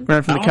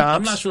 ran from the cops.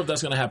 I'm not sure if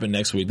that's going to happen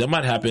next week. That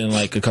might happen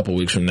like a couple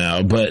weeks from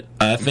now. But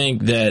I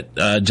think that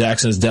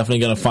Jackson is definitely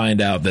going to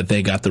find out that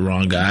they got the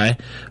wrong guy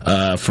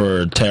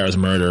for Tara's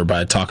murder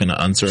by talking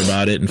to Unser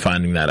about it and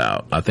finding that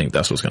out. I think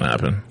that's what's going to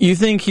happen. You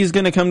think he's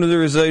going to come to the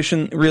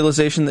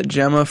realization that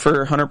Gemma,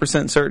 for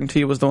 100%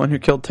 certainty, was the one who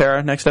killed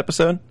Tara next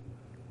episode?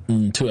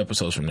 2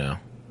 episodes from now.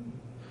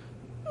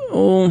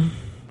 Oh,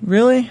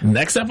 really?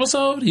 Next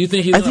episode? You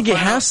think he's I think it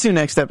has to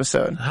next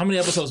episode. How many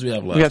episodes do we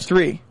have left? We got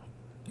 3.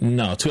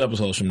 No, 2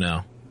 episodes from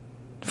now.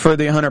 For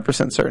the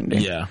 100% certainty.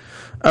 Yeah.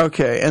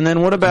 Okay, and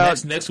then what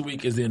about... Next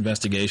week is the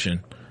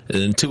investigation.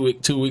 And then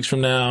 2 weeks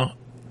from now,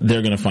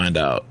 they're going to find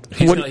out.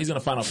 He's going to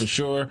find out for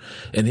sure,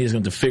 and he's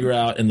going to figure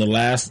out. And the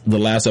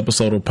last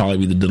episode will probably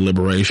be the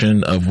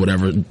deliberation of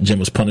whatever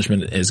Gemma's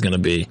punishment is going to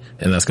be,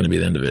 and that's going to be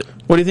the end of it.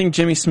 What do you think,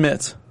 Jimmy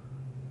Smits?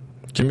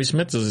 Jimmy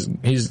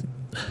Smits he's.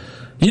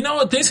 You know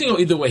what? Things can go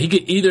either way. He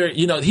could either,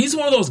 he's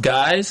one of those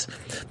guys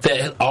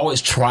that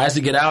always tries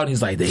to get out. And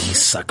he's like, he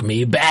sucked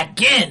me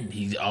back in.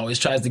 He always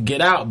tries to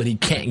get out, but he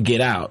can't get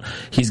out.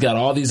 He's got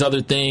all these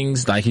other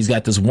things. Like, he's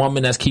got this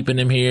woman that's keeping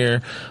him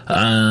here.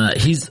 I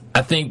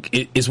think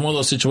it's one of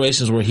those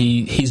situations where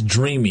he's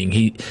dreaming.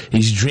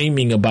 He's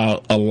dreaming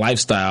about a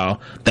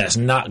lifestyle that's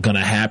not going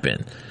to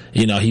happen.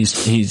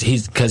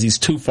 He's because he's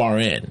too far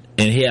in,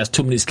 and he has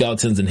too many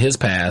skeletons in his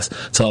past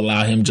to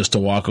allow him just to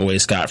walk away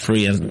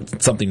scot-free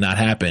and something not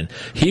happen.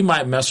 He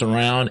might mess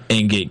around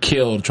and get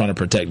killed trying to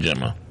protect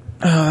Gemma.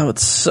 Oh, that would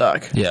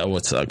suck. Yeah, it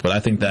would suck, but I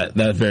think that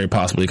very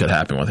possibly could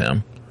happen with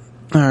him.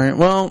 All right,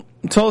 well,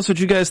 tell us what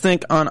you guys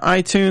think on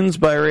iTunes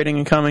by rating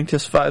and commenting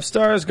us 5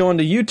 stars. Go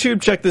into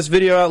YouTube, check this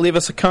video out, leave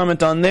us a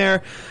comment on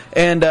there,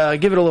 and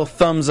give it a little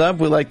thumbs up.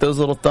 We like those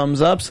little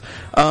thumbs ups.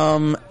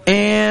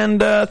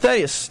 And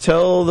Thaddeus,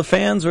 tell the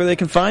fans where they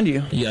can find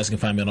you. You guys can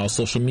find me on all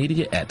social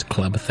media at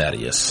Club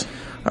Thaddeus.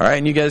 All right,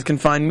 and you guys can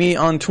find me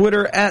on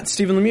Twitter at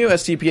Stephen Lemieux,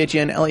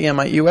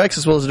 StPhenLemiux,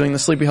 as well as doing the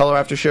Sleepy Hollow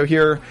After Show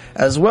here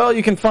as well.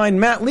 You can find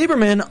Matt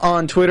Lieberman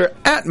on Twitter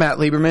at Matt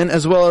Lieberman,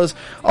 as well as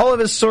all of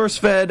his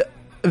source-fed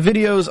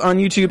videos on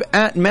YouTube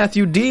at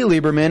Matthew D.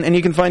 Lieberman, and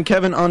you can find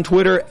Kevin on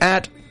Twitter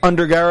at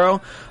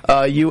Undergaro,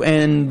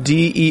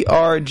 Undergaro.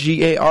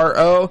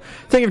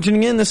 Thank you for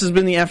tuning in. This has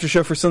been the After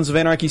Show for Sons of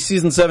Anarchy,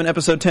 Season 7,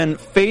 Episode 10,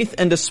 Faith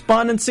and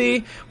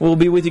Despondency. We'll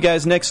be with you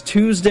guys next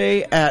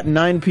Tuesday at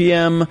 9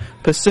 p.m.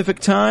 Pacific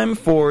Time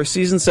for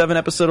Season 7,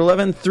 Episode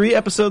 11. 3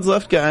 episodes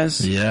left,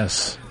 guys.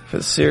 Yes. For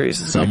the series.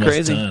 It's almost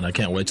crazy. Done. I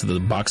can't wait till the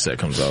box set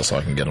comes out so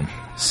I can get them.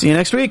 See you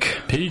next week.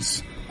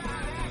 Peace.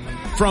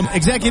 From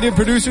executive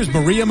producers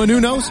Maria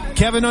Menounos,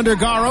 Kevin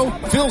Undergaro,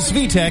 Phil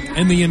Svitek,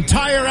 and the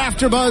entire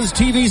AfterBuzz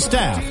TV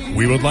staff,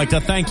 we would like to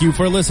thank you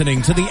for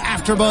listening to the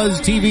AfterBuzz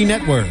TV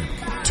network.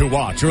 To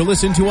watch or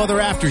listen to other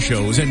after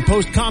shows and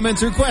post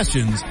comments or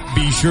questions,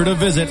 be sure to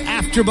visit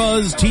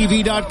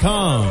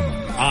AfterBuzzTV.com.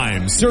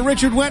 I'm Sir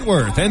Richard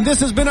Wentworth, and this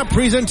has been a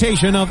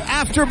presentation of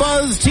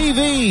AfterBuzz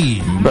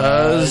TV.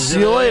 Buzz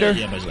you later.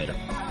 Yeah, buzz later.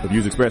 The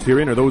views expressed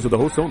herein are those of the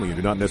hosts only and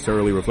do not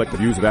necessarily reflect the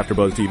views of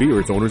AfterBuzz TV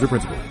or its owners or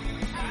principals.